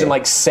 So imagine Okay.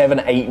 like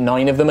 7, 8,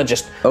 9 of them are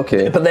just.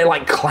 Okay. But they're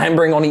like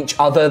clambering on each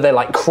other. They're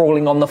like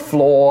crawling on the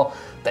floor.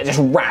 They're just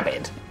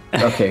rabid.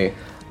 Okay,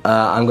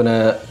 I'm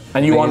gonna...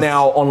 And you are raise-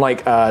 now on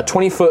like a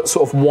 20-foot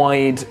sort of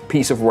wide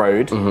piece of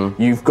road.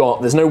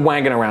 There's no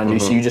wagon around you,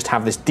 so you just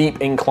have this deep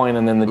incline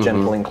and then the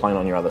gentle incline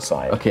on your other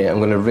side. Okay, I'm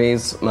gonna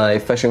raise my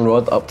fishing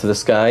rod up to the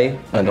sky,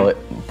 and a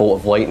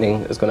bolt of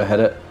lightning is gonna hit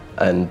it,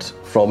 and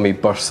from me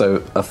bursts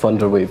out a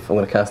thunder wave. I'm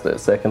gonna cast it at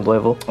 2nd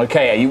level.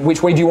 Okay,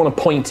 which way do you want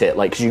to point it?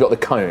 Like, because you got the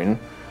cone.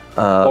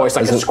 Or it's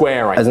like a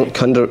square, I think.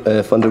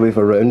 Isn't thunder wave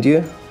around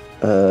you?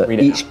 Read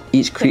it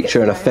Each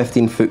creature in a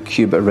 15-foot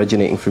cube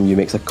originating from you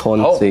makes a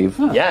con save.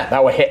 Yeah,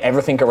 that will hit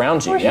everything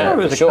around you. I Yeah, thought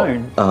it was for a sure.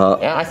 cone.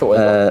 Yeah, I thought it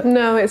was.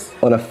 No, it's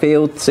On a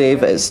failed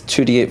save, it's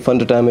 2d8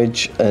 thunder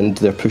damage, and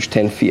they're pushed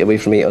 10 feet away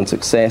from me. On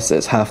success,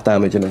 it's half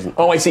damage and isn't.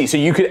 Oh, I see. So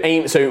you could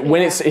aim. So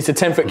when it's a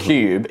 10-foot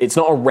cube, it's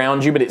not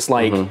around you, but it's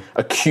like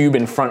a cube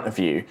in front of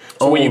you.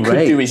 So what Oh, you could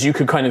right. do is you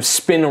could kind of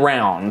spin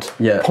around,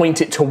 Yeah.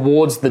 point it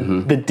towards the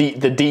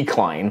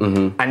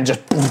decline, and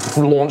just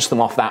launch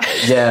them off that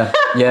way.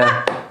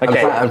 Yeah.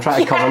 Okay. I'm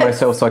trying to cover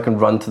myself so I can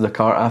run to the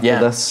cart after Yeah,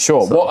 this.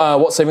 sure. So,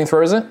 What saving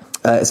throw is it?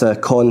 it's a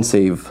con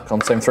save. Con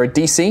saving throw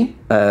DC.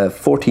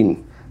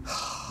 14.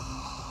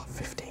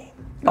 15.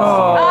 it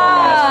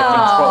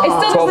still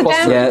does 12 the plus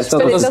damage, Yeah, it still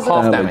but it does doesn't.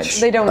 half damage. damage.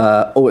 They don't.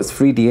 It's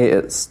 3d8.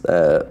 It's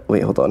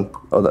wait, hold on.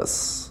 Oh,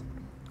 that's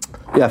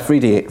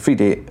 3d8.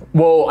 3d8.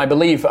 Well, I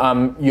believe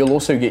you'll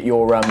also get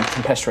your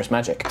tempestuous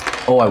magic.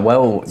 Oh, I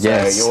will. So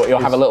Yes. you'll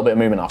have a little bit of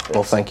movement after this.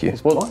 Well, thank you.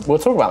 We'll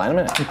talk about that in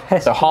a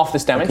minute. So half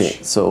this damage. Okay,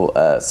 so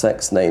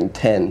 6, 9,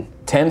 10.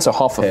 10, so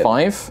half of 10.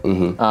 5.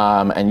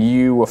 And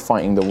you were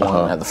fighting the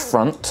one at the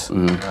front,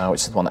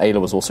 which is the one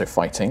Ayla was also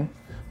fighting.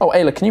 Oh,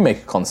 Ayla, can you make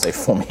a con save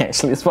for me,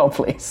 actually, as well,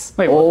 please?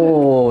 Wait, what?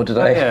 Oh, did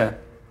I? Yeah.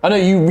 Oh, no,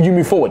 you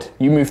move forward.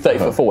 You move 30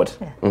 foot forward.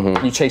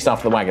 You chased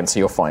after the wagon, so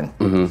you're fine.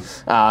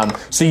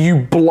 So you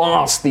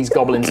blast these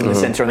goblins in the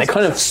center, and they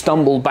kind of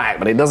stumble back,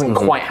 but it doesn't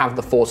quite have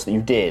the force that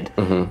you did.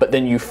 But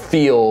then you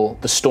feel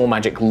the storm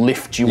magic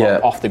lift you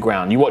up off the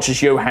ground. You watch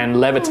as Johan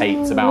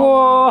levitates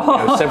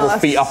about several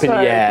feet up in the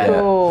air.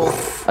 Cool.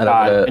 And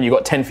I'm gonna, And you've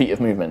got 10 feet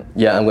of movement.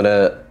 yeah, I'm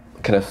gonna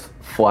kind of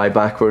fly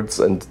backwards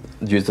and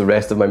use the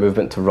rest of my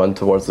movement to run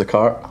towards the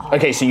cart.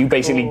 Okay, so you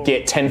basically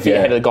get 10 feet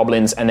ahead of the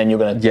goblins, and then you're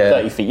going to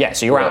 30 feet. Yeah,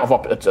 so you're out of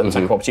attack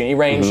of opportunity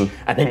range,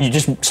 and then you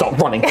just start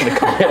running to the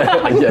car.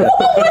 What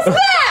was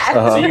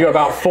that? So you go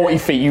about 40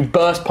 feet. You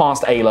burst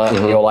past Ayla,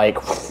 and you're like,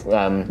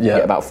 you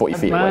get about 40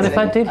 feet Man, away. if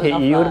that did hit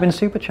you, you would have been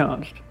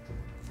supercharged.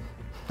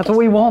 That's what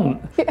we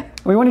want.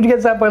 We want you to get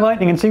zapped by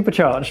lightning and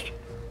supercharged.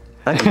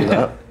 I can do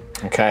that.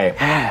 Okay.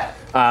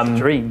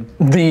 Dream.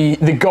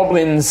 The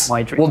goblins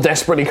My dream. will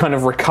desperately kind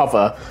of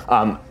recover,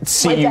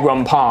 see you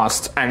run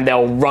past, and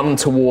they'll run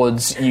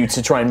towards you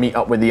to try and meet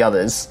up with the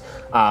others,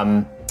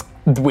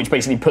 which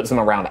basically puts them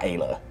around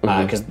Ayla,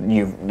 because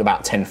you're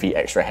about 10 feet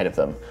extra ahead of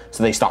them.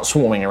 So they start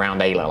swarming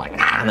around Ayla, like, and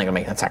they're going to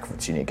make an attack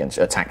against you.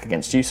 2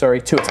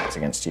 attacks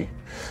against you.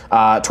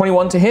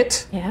 21 to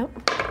hit. Yeah.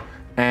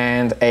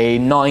 And a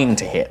 9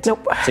 to hit.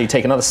 Nope. So you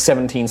take another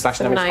 17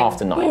 slashing damage, 9. half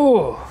to 9.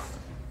 Ooh.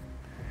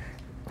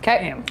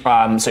 Okay.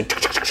 So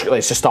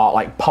let's just start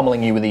like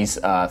pummeling you with these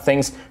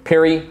things.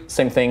 Piri,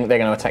 same thing. They're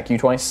going to attack you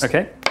twice.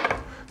 Okay.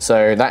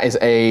 So that is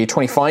a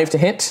 25 to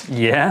hit,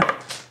 Yeah.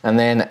 and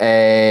then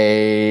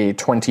a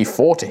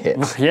 24 to hit.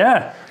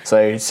 Yeah.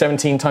 So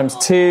 17 times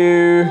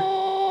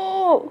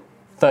 2,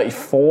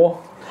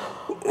 34.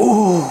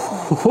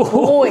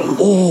 Boy.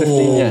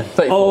 15, yeah,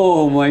 34.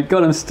 Oh my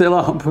god, I'm still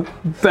up.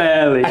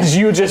 Barely. As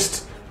you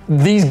just,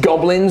 these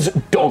goblins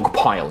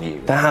dogpile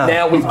you. Damn.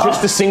 Now with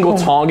just a single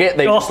target,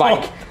 they're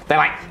like,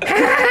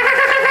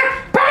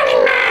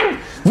 Burning Man!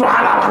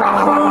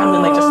 And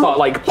then they just start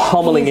like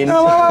pummeling into.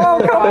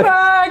 Oh, come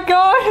back,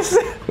 guys!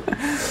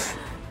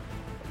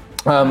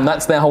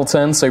 That's their whole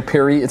turn. So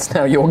Piri, it's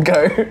now your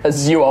go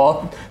as you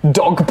are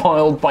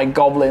dogpiled by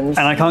goblins.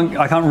 And I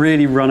can't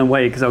really run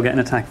away because I'll get an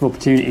attack of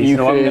opportunity. You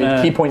so could I'm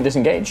gonna. key point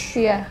disengage.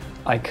 Yeah.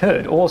 I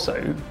could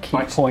also key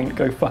Nice. point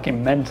go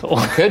fucking mental.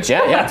 Could,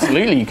 yeah,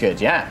 absolutely you could,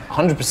 yeah,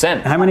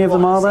 100%. How many of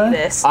them are there?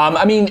 This.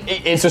 I mean,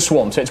 it's a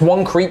swarm, so it's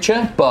one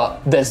creature,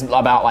 but there's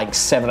about like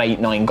 7, 8,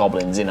 9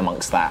 goblins in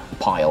amongst that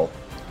pile.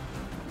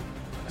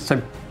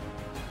 So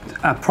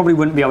I probably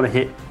wouldn't be able to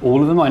hit all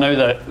of them. I know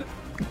that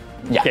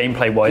Yeah.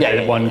 gameplay-wise, Yeah,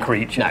 they're yeah, one yeah.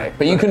 creature. No,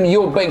 but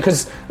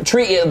because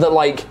treat it that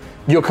like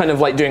you're kind of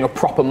like doing a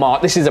proper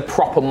this is a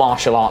proper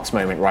martial arts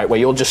moment, right? Where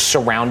you're just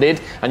surrounded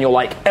and you're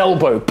like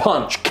elbow,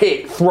 punch,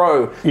 kick,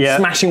 throw, Yeah.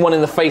 smashing one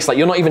in the face. Like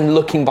you're not even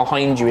looking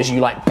behind you as you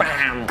like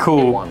bam. Hit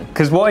Cool. one.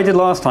 Because what I did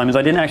last time is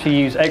I didn't actually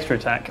use extra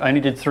attack. I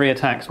only did 3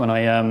 attacks when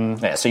I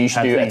Yeah, so you should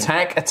had do thing.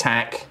 attack,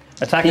 Attack,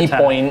 key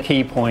attack, point,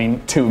 key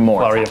point, 2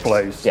 more flurry attacks. of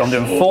blows. So Yeah. I'm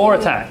doing 4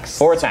 attacks.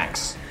 4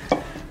 attacks.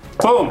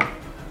 Boom.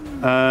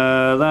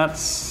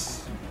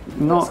 That's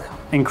not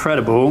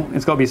incredible.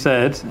 It's got to be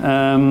said.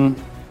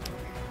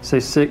 So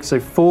 6, so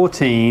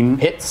 14,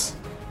 Hits.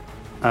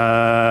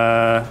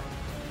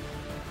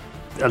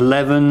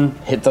 11,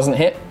 Hit doesn't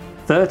hit.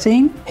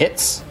 13,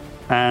 Hits.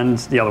 and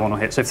the other one will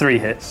hit. So 3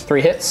 hits.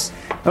 3 hits.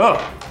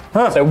 Oh,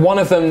 So one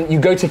of them, you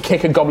go to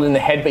kick a goblin in the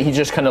head, but he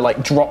just kind of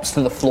like drops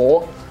to the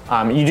floor.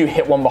 You do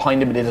hit one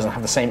behind him, but it doesn't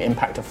have the same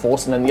impact of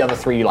force. And then the other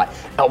 3, you like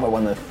elbow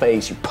one in the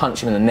face, you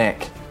punch him in the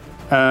neck.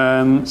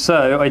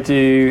 so I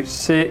do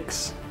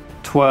 6,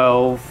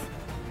 12,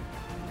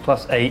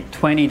 plus 8,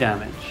 20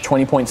 damage.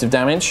 20 points of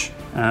damage.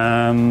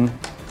 And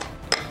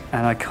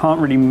I can't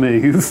really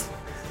move.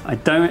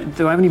 Do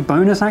I have any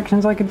bonus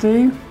actions I could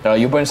do?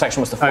 Your bonus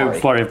action was the flurry. Oh,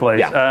 flurry of blows.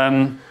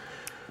 Yeah.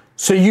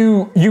 So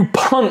you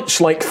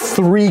punch like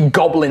 3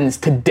 goblins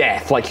to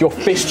death. Like your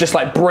fist just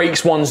like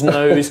breaks one's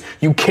nose.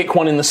 You kick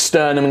one in the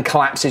sternum and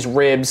collapse his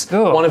ribs.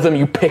 Oh. One of them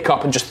you pick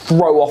up and just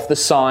throw off the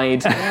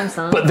side.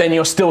 son. But then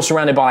you're still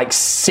surrounded by like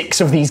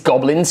 6 of these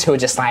goblins who are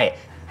just like,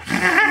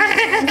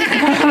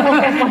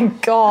 Oh my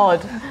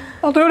god.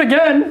 I'll do it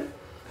again.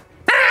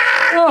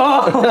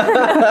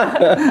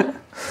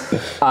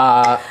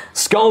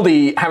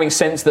 Scaldy, having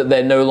sensed that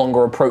they're no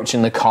longer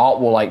approaching the cart,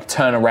 will like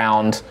turn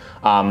around,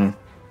 and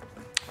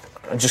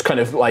just kind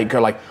of like go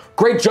like,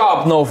 "Great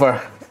job,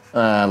 Nova!"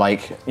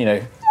 Like you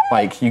know,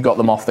 like you got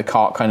them off the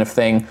cart, kind of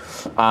thing.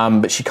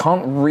 But she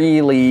can't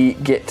really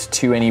get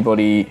to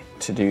anybody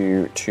to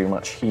do too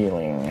much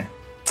healing,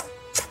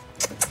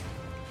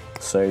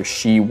 so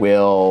she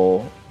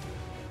will.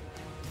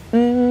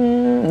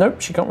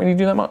 Nope, she can't really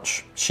do that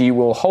much. She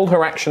will hold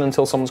her action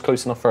until someone's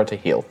close enough for her to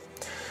heal.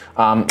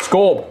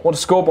 Scorb, what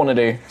does Scorb want to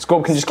do?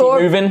 Scorb can just keep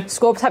moving.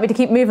 Scorb's happy to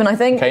keep moving, I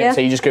think. Okay, yeah. so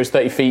he just goes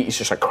 30 feet, he's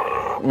just like,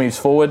 moves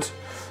forward.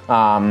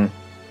 And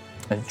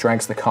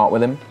drags the cart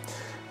with him.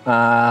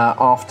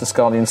 After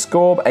Scarly and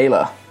Scorb,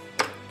 Ayla.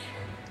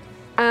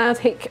 I'll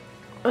take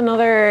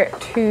another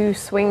 2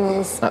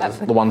 swings. That's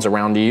the ones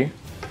around you.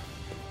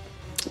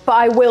 But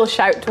I will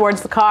shout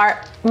towards the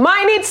cart.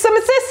 Might need some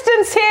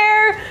assistance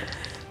here.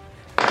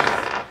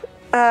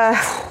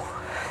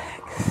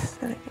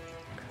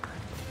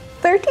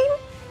 13?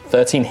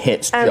 13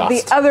 hits And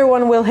just. the other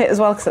one will hit as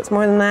well because it's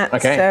more than that.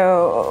 Okay.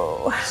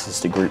 So This is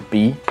to group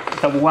B.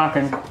 Double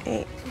whacking.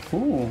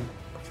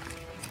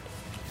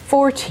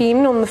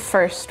 14 on the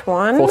first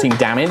one. 14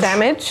 damage.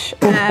 6,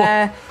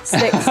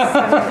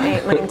 7,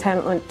 8, 9, 10,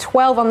 11,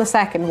 12 on the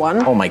second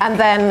one. Oh my And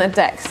then a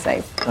dex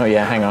save. Oh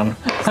yeah, hang on.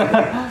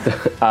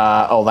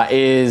 That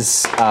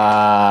is,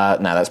 no,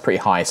 that's pretty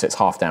high, so it's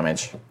half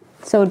damage.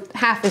 So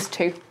half is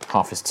 2.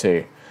 Half is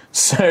 2.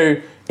 So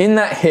in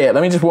that hit,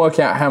 let me just work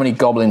out how many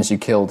goblins you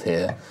killed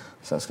here.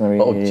 So that's going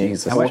to be. Oh,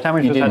 Jesus. How much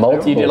damage You was did, that?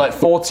 multiple. you did like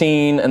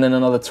 14 and then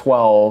another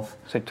 12.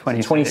 So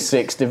 26.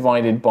 26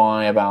 divided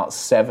by about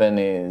 7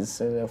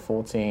 is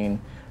 14.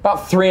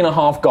 About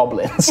 3.5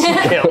 goblins you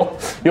kill.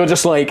 You're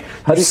just like,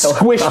 do you you kill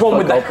squish half one a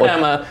with the goblin?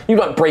 hammer, you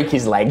like break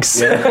his legs.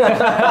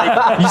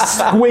 You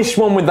squish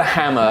one with the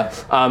hammer,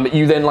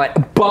 you then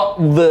like butt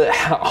the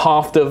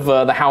haft of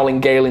the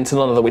Howling Gale into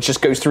another, which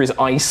just goes through his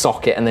eye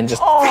socket and then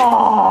just...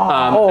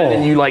 and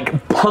then you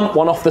like punt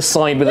one off the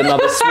side with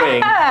another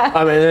swing.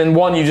 And then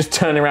one you just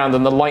turn around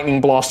and the lightning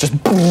blast just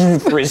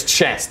through his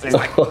chest. It's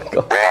like...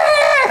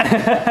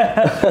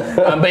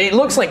 but it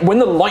looks like when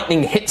the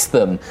lightning hits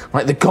them,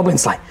 like the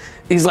goblin's like,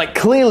 he's like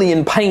clearly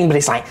in pain, but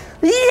it's like,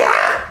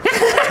 yeah!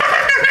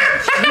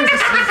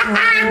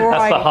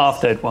 That's the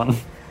half-dead one.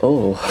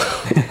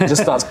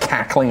 Just starts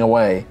cackling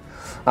away.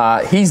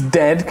 He's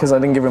dead because I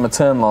didn't give him a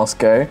turn last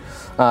go.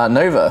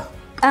 Nova.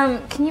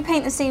 Can you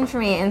paint the scene for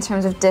me in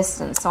terms of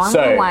distance? So I'm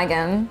in the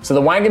wagon. So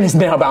the wagon is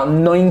now about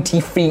 90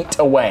 feet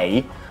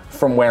away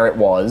from where it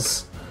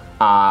was.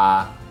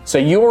 So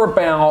you're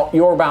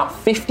about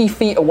 50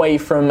 feet away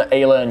from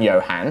Ayla and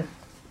Johan.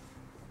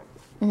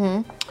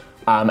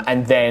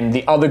 And then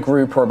the other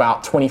group are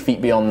about 20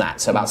 feet beyond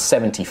that, so about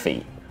 70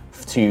 feet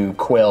to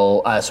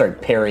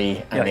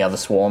Piri and the other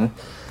swarm.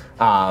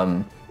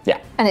 And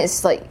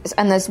it's like,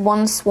 and there's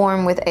one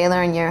swarm with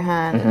Ayla and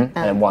Johan,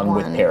 and one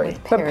with Piri.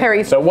 But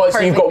Perry's So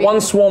you've got partly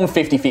one swarm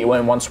 50 feet away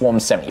and one swarm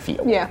 70 feet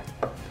away. Yeah.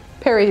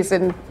 Perry's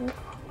in...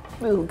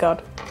 Oh,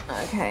 God.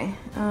 Okay.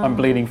 I'm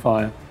bleeding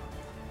fire.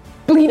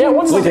 Yeah,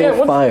 what's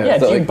Bleeding fire? Yeah,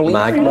 Is do it you like bleed?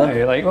 magma?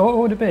 No, like, what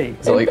would it be?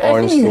 Is it like I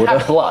orange think you soda?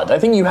 have blood. I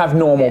think you have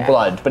normal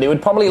blood, but it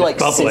would probably like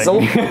bubbling. sizzle.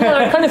 Well,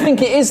 I kind of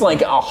think it is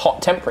like a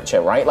hot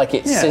temperature, right? Like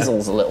it Yeah.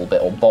 sizzles a little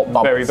bit or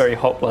bubbles. Very, very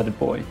hot-blooded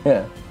boy.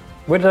 Yeah.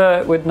 Would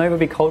Nova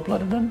be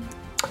cold-blooded then?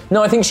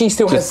 No, I think she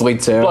still has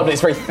bleeds out. blood, but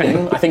it's very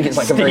thin. I think it's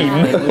like a very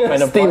thin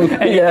kind of blood.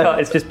 And you cut,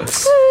 it's just...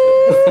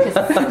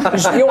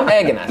 You're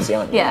air ganassi,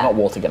 aren't you? Yeah. Not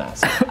water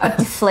ganassi.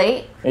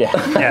 Deflate.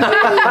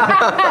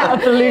 Yeah.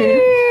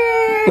 balloon.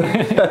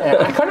 Yeah,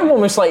 I kind of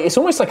almost like, it's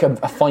almost like a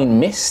fine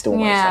mist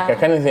almost. Yeah. Like I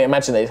kind of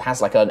imagine that it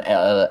has like an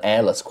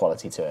airless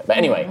quality to it. But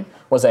anyway,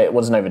 what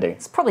does Nova do?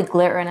 There's probably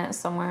glitter in it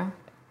somewhere.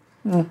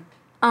 No,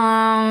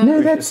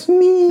 that's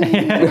me.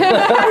 Get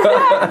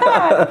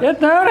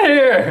down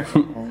here!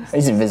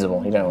 He's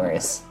invisible. You don't know where he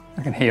is.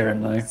 I can hear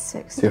him though.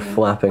 60. You're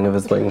flapping of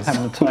his wings.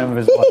 Having the time of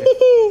his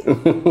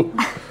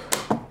life.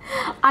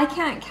 I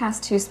can't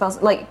cast two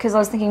spells, like, because I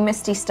was thinking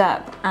Misty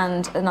Step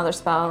and another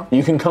spell.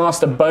 You can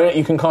cast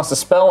a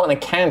spell and a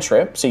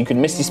cantrip, so you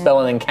can Misty Spell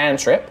and then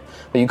cantrip,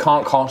 but you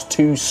can't cast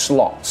 2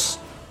 slots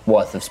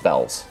worth of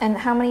spells. And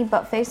how many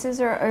butt faces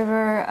are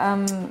over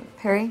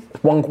Perry?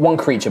 One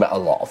creature, but a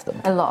lot of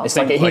them. A lot. It's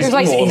like There's he's,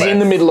 like he's, four he's in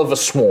the left. middle of a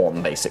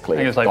swarm, basically.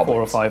 I think it's like 4 or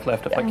goblins. 5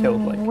 left if I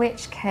killed like... In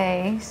which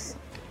case,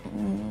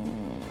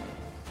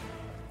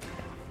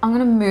 I'm going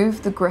to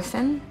move the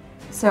griffin.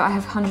 So I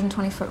have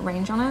 120-foot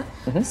range on it.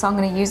 So I'm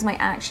going to use my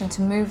action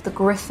to move the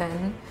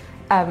griffin,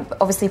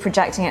 obviously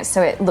projecting it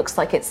so it looks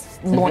like it's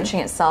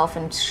launching itself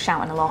and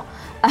shouting a lot,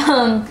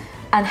 and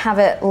have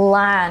it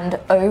land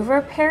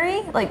over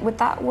Perry. Like, would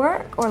that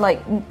work? Or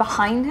like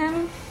behind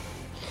him?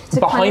 To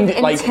Behind kind of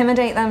it, like-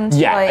 intimidate them to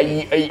Yeah,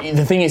 like...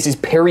 the thing is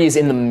Perry is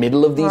in the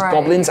middle of these Right.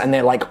 goblins and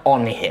they're like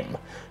on him.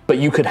 But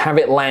you could have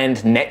it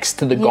land next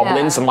to the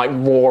goblins and like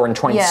roar and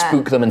try and Yeah.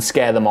 spook them and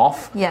scare them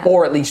off. Yeah.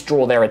 Or at least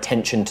draw their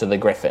attention to the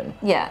griffin.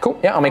 Yeah. Cool.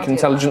 Yeah, I'll make an do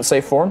intelligence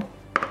save for him.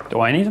 Do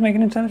I need to make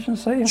an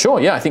intelligence save?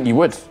 Sure, yeah, I think you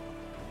would.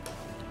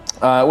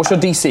 What's your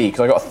DC? Because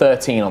I got a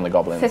 13 on the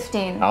goblin.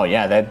 15. Oh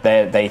yeah,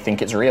 they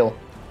think it's real.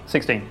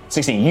 16.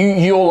 16.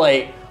 You're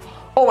like,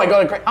 oh my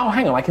god, oh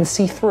hang on, I can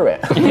see through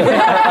it. That's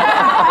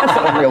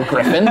not a real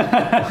griffin.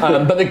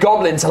 But the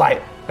goblins are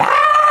like,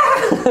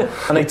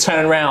 ah! And they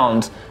turn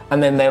around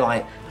and then they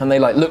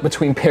look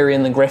between Piri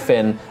and the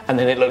griffin, and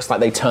then it looks like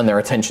they turn their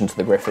attention to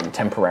the griffin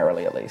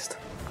temporarily at least.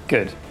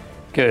 Good.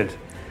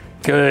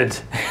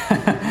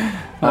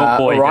 Oh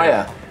boy.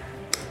 Araya.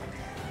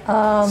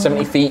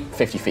 70 feet,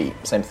 50 feet,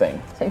 same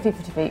thing. 70 feet,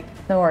 50 feet.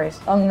 No worries.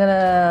 I'm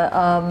gonna.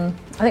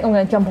 I think I'm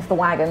gonna jump off the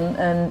wagon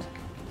and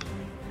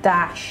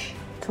dash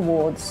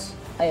towards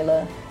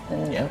Ayla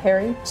and Yeah.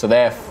 Perry. So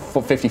they're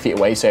 50 feet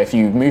away, so if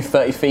you move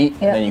 30 feet,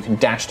 Yeah. then you can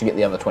dash to get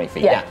the other 20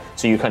 feet. Yeah.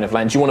 So you kind of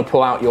land. Do you want to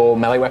pull out your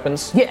melee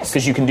weapons? Yes.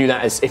 Because you can do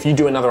that if you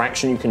do another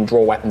action, you can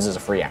draw weapons as a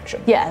free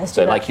action. Yeah, let's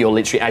So do that. like you're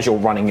literally, as you're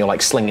running, you're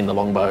like slinging the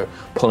longbow,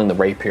 pulling the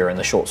rapier and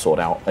the short sword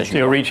out as So you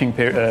you're run. reaching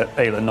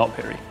Ayla, not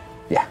Piri.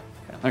 Yeah.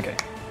 Okay.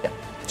 Yeah.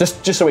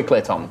 Just so we're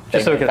clear, Tom.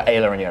 Just so we're for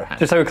clear. Ayla and Johan.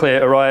 Just so we're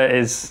clear, Araya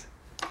is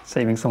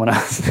saving someone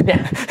else.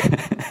 Yeah.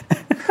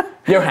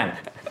 Johan.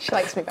 She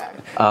likes me back.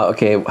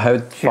 Okay, how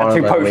far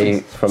two am I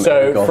away potions. from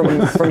So the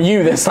goblin? from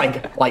you, there's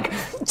like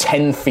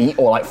 10 feet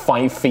or like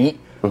 5 feet.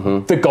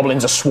 The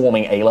goblins are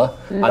swarming Ayla,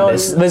 and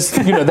there's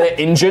they're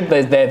injured.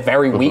 They're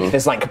very weak.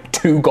 There's like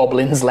 2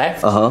 goblins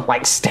left,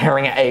 like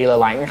staring at Ayla,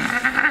 like.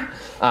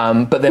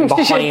 But then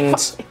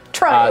behind.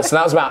 Try it. So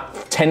that was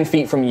about 10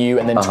 feet from you,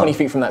 and then 20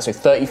 feet from that, so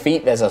 30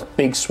 feet. There's a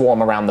big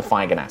swarm around the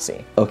Fire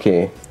Ganassi,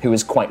 Okay. who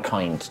is quite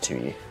kind to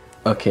you.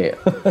 Okay,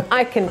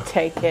 I can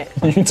take it.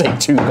 You can take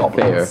 2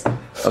 goblins. fair.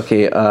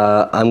 Okay,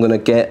 I'm going to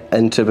get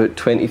into about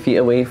 20 feet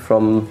away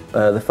from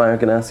the fire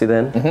ganassi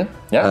then.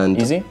 Yeah, and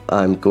easy.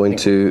 I'm going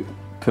to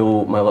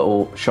pull my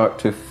little shark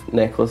tooth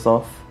necklace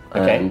off,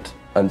 Okay. and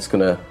I'm just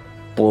going to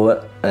blow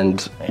it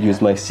and use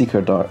my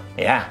seeker dart.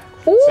 Yeah.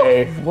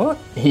 So what?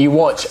 You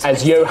watch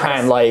as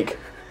Johan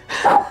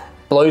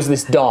blows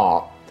this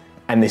dart,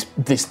 and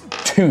this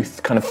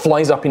tooth kind of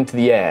flies up into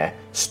the air,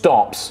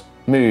 stops,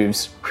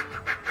 moves.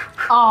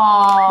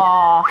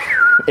 Aww.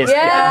 It's It's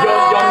very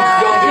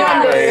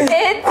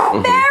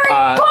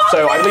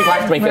so I believe I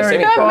have to make a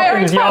saving throw.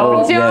 Very Oh,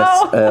 Joe.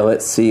 yes.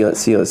 Let's see.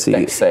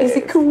 Dex save. Is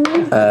it cool?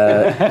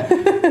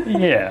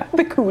 Yeah.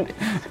 The cool.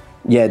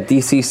 Yeah,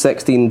 DC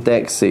 16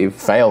 dex save.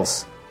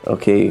 Fails.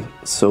 Okay,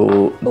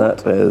 so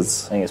that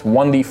is... I think it's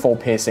 1d4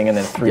 piercing and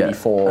then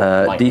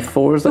 3d4 lightning.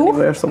 D4s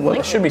anywhere somewhere?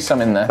 There should be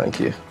some in there. Thank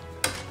you.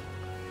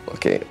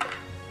 Okay.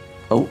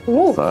 Oh,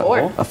 Ooh, what's that?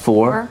 4. A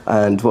 4.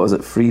 And what was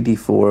it?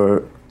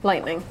 3d4...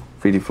 Lightning.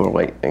 3d4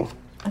 lightning.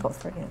 I got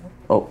 3.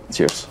 Oh,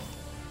 cheers.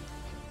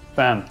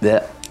 Bam.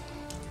 Yeah.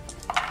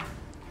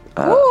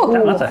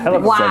 Damn, that's a hell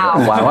of a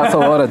Wow. Wow, that's a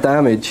lot of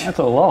damage. That's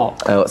a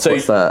lot. What's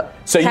that?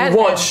 So you 10.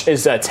 watch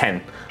is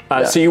 10.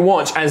 So you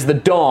watch as the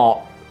dart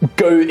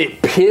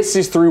it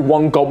pierces through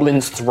one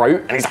goblin's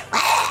throat, and he's like,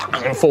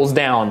 and falls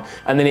down,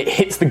 and then it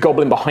hits the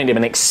goblin behind him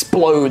and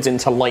explodes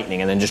into lightning,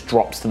 and then just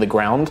drops to the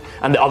ground.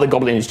 And the other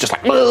goblin is just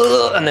like,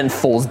 and then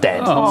falls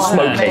dead,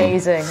 smoking,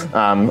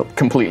 Amazing.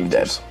 completely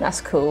dead.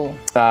 That's cool.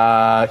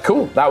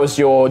 Cool. That was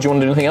your. Do you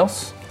want to do anything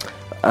else?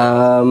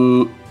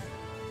 I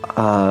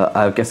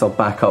guess I'll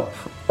back up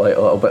a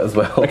little bit as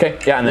well. Okay.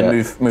 Yeah, and then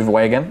move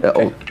away again.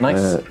 Okay.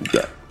 Nice.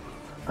 Yeah.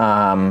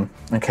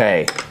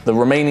 Okay, the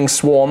remaining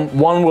swarm,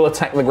 one will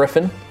attack the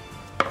griffin.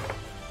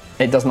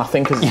 It does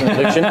nothing because it's an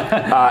illusion.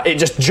 It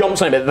just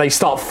jumps on it, but they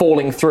start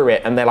falling through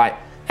it, and they're like,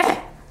 and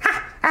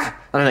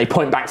then they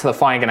point back to the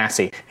fire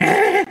ganassi,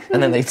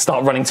 and then they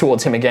start running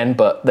towards him again,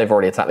 but they've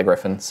already attacked the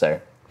griffin,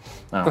 so.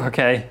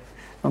 Okay.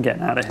 I'm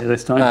getting out of here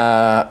this time.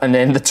 And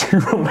then the 2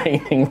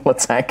 remaining will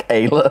attack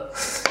Ayla.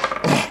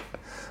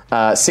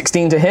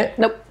 16 to hit.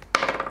 Nope.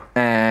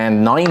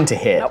 And 9 to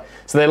hit. Nope.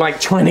 So they're like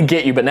trying to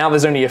get you, but now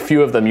there's only a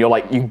few of them. You're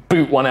like, you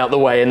boot one out the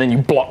way, and then you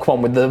block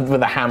one with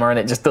the hammer, and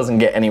it just doesn't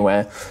get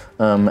anywhere.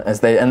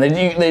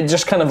 They're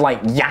just kind of like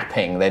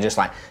yapping. They're just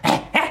like,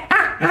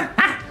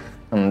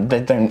 and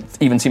they don't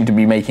even seem to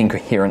be making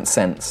coherent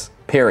sense.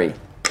 Piri.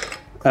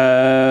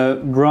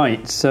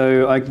 Right,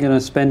 so I'm going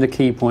to spend a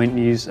key point and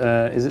use,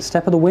 is it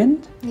Step of the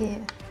Wind? Yeah.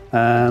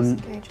 Um,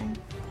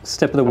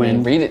 Step of the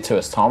Wind. Read it to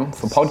us, Tom,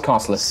 for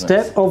podcast listeners.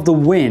 Step of the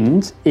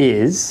Wind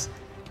is,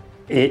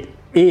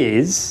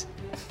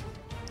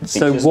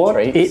 so Features what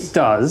and traits. it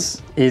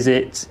does is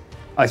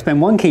I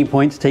spend 1 key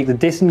point to take the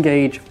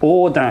disengage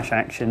or dash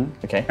action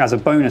as a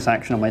bonus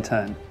action on my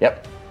turn.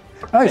 Yep.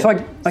 Oh,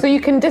 So you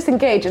can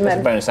disengage and That's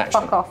then a bonus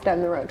action. fuck off down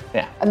the road.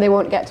 Yeah. And they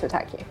won't get to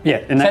attack you. Yeah,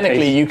 in that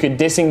Technically, case, you could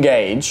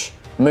disengage,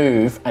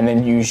 move, and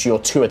then use your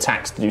 2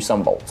 attacks to do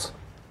sunbolts.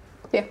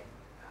 Yeah.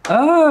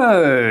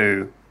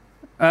 Oh.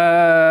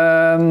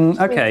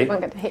 Okay. They won't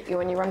get to hit you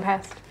when you run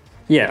past.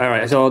 Yeah,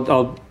 alright, so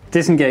I'll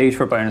disengage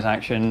for a bonus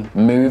action.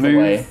 Move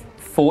away.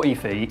 40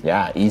 feet.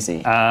 Yeah,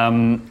 easy.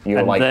 You're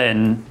and like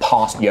then...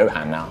 past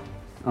Johan now.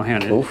 Oh,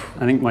 hang on.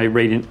 I think my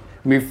radiant...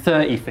 Move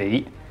 30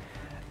 feet.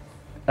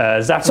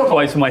 Zap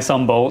twice for my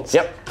sunbolts.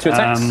 Yep, 2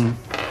 attacks.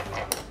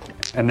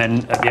 And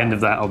then at the end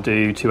of that, I'll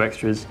do 2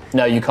 extras.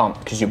 No, you can't,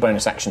 because your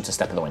bonus action to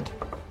Step of the Wind.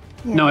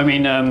 No, I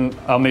mean,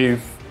 I'll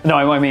move... No,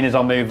 what I mean is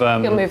I'll move...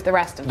 You'll move the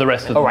rest of the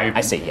rest of the Oh, right,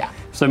 movement. I see, yeah.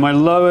 So my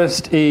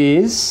lowest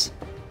is...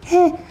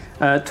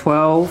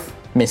 12.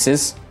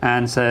 Misses.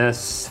 And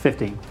says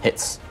 15.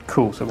 Hits.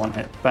 Cool, so 1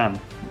 hit. Bam.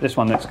 This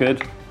one looks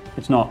good.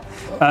 It's not.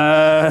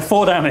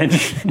 4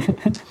 damage.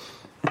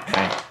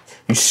 Okay.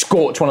 You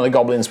scorch one of the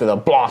goblins with a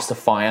blast of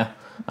fire,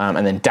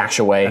 and then dash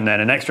away. And then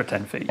an extra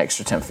 10 feet.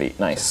 Extra 10 feet,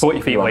 nice.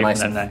 40 feet You are away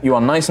nice from them now. You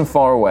are nice and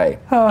far away.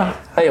 Ayla.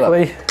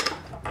 Hopefully.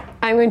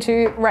 I'm going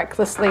to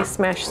recklessly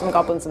smash some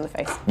goblins in the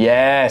face.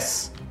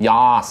 Yes.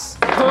 Yas.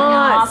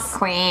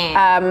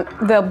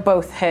 They'll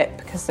both hit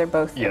because they're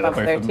both above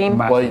they're both 13.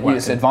 Well,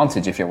 it's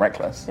advantage if you're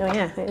reckless. Oh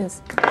yeah, it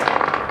is.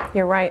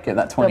 You're right. Get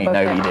that 20. They'll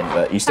No, both you hit. didn't,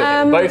 but you still hit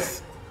them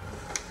both.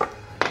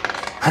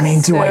 I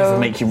mean, do I So, even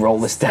make you roll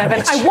this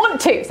damage? 7. I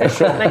want to.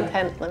 So 9,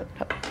 10, 11,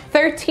 12,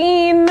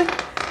 13,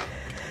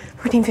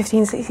 14,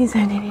 15, 16,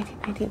 17, 18,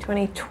 19,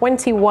 20,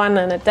 21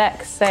 and a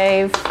dex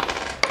save.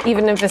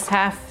 Even if it's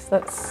half,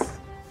 that's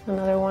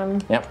another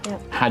one.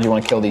 Yep. How do you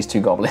want to kill these 2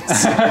 goblins?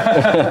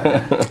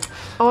 I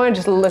want to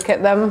just look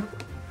at them.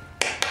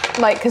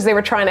 Like, because they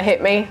were trying to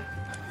hit me.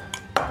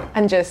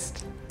 And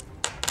just...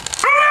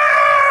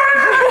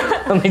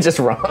 And they just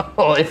run.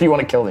 Or if you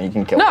want to kill them, you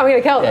can kill No, them. I'm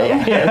going to kill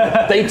them.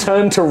 Yeah. They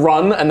turn to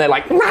run and they're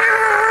like, No,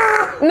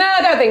 I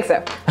don't think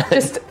so.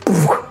 Just...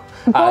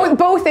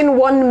 both in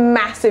one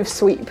massive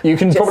sweep. you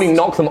can Just- probably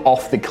knock them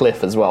off the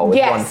cliff as well with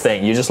Yes. one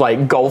thing. You just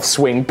like golf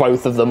swing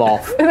both of them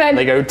off. And then,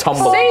 They go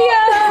tumble. See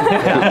ya!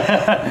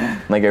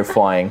 And they go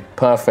flying.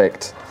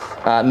 Perfect.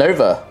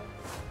 Nova.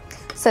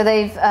 So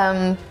they've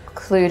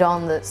clued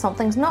on that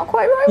something's not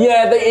quite right.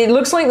 Yeah, it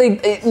looks like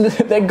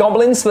they're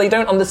goblins, so they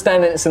don't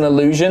understand it's an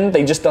illusion.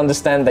 They just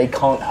understand they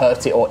can't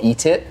hurt it or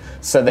eat it.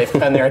 So they've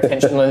turned their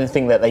attention on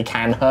anything that they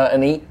can hurt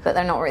and eat. But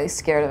they're not really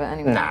scared of it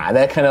anymore. Nah,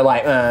 they're kind of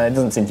like, it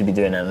doesn't seem to be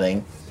doing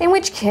anything. In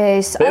which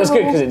case, But it was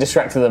good because it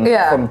distracted them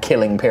from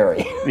killing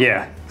Piri.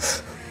 Yeah.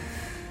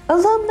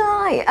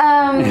 Alumni.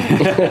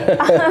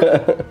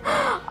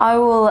 I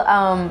will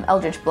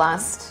Eldritch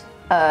Blast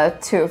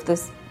 2 of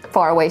this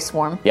faraway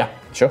swarm. Yeah,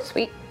 sure.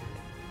 Sweet.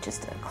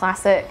 Just a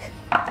classic.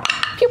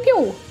 Pew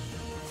pew.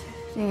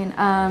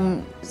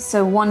 15.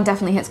 So one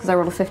definitely hits because I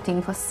rolled a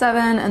 15 plus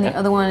 7, and the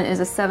other one is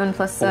a 7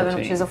 plus 7,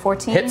 14. which is a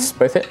 14. Hits,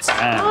 both hits.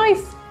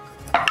 Nice.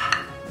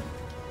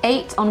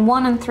 8 on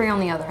one and 3 on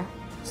the other.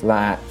 So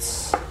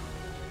that's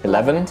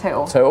 11 in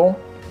total.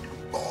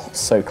 Oh,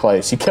 so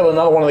close. You kill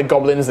another one of the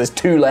goblins, there's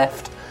 2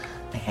 left.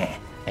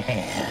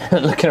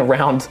 Looking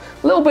around,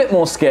 a little bit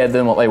more scared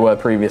than what they were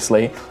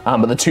previously.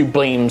 But the 2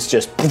 beams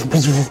just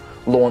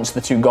launch the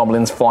 2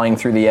 goblins flying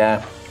through the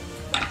air.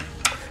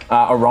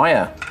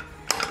 Araya.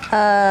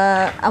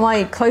 Am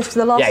I close to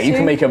the last two? Yeah, you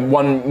can make a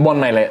one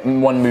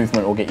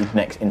movement will get you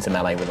next into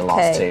melee with the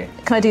last 2.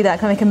 Can I do that?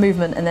 Can I make a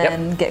movement and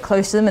then get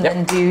close to them and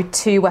then do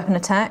 2 weapon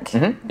attack?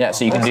 Mm-hmm. Yeah,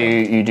 so you can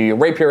do your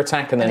rapier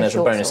attack and then as a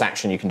short bonus sword.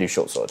 action you can do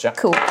short swords, yeah?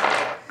 Cool.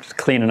 Just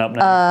cleaning up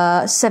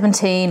now.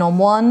 17 on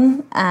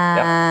one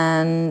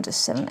and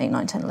 7, 8,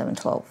 9, 10, 11,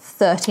 12,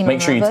 13 Make on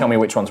sure you another. tell me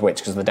which one's which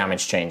because the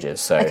damage changes.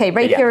 So Okay,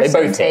 but rapier they is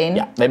both 17. hit.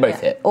 Yeah, they both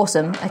hit.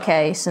 Awesome.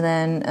 Okay, so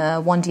then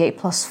 1d8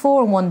 plus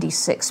 4 and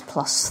 1d6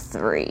 plus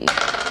 3.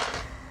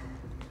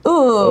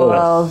 Ooh,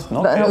 well,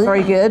 not that's not good.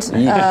 very good.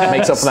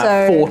 Makes up for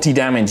that 40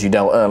 damage you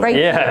dealt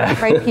earlier.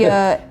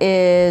 Rapier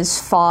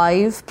is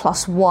 5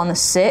 plus 1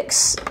 is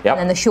 6. Yep. And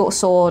then the short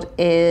sword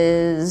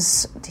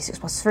is d6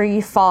 plus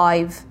 3,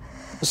 5.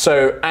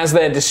 So as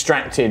they're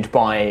distracted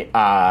by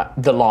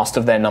the last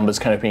of their numbers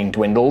kind of being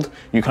dwindled,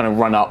 you kind of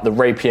run up, the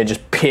rapier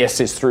just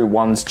pierces through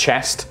one's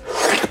chest,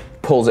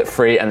 pulls it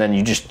free, and then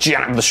you just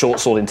jab the short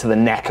sword into the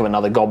neck of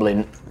another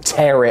goblin,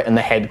 tear it, and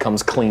the head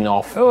comes clean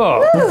off,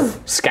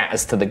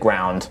 scatters to the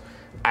ground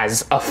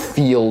as a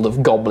field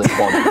of goblin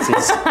bodies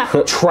is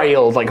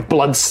trailed like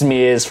blood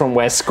smears from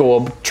where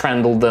Scorb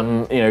trampled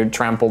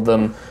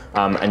them,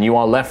 and you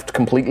are left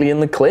completely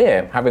in the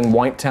clear, having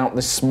wiped out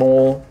this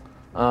small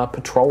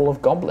patrol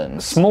of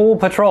goblins. Small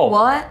patrol.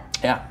 What?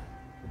 Yeah.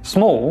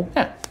 Small?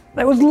 Yeah.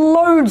 There was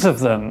loads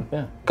of them.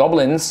 Yeah.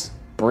 Goblins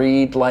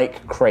breed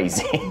like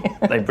crazy.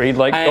 They breed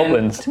like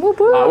goblins. We're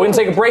going to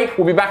take a break.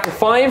 We'll be back at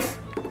 5.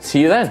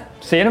 See you then.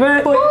 See you in a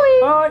minute.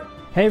 Bye.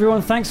 Hey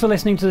everyone, thanks for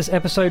listening to this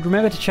episode.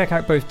 Remember to check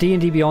out both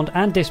D&D Beyond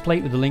and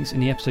Displate with the links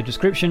in the episode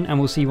description, and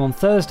we'll see you on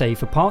Thursday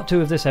for part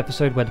 2 of this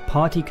episode where the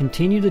party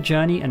continue the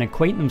journey and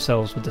acquaint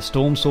themselves with the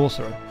Storm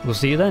Sorcerer. We'll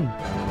see you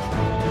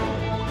then.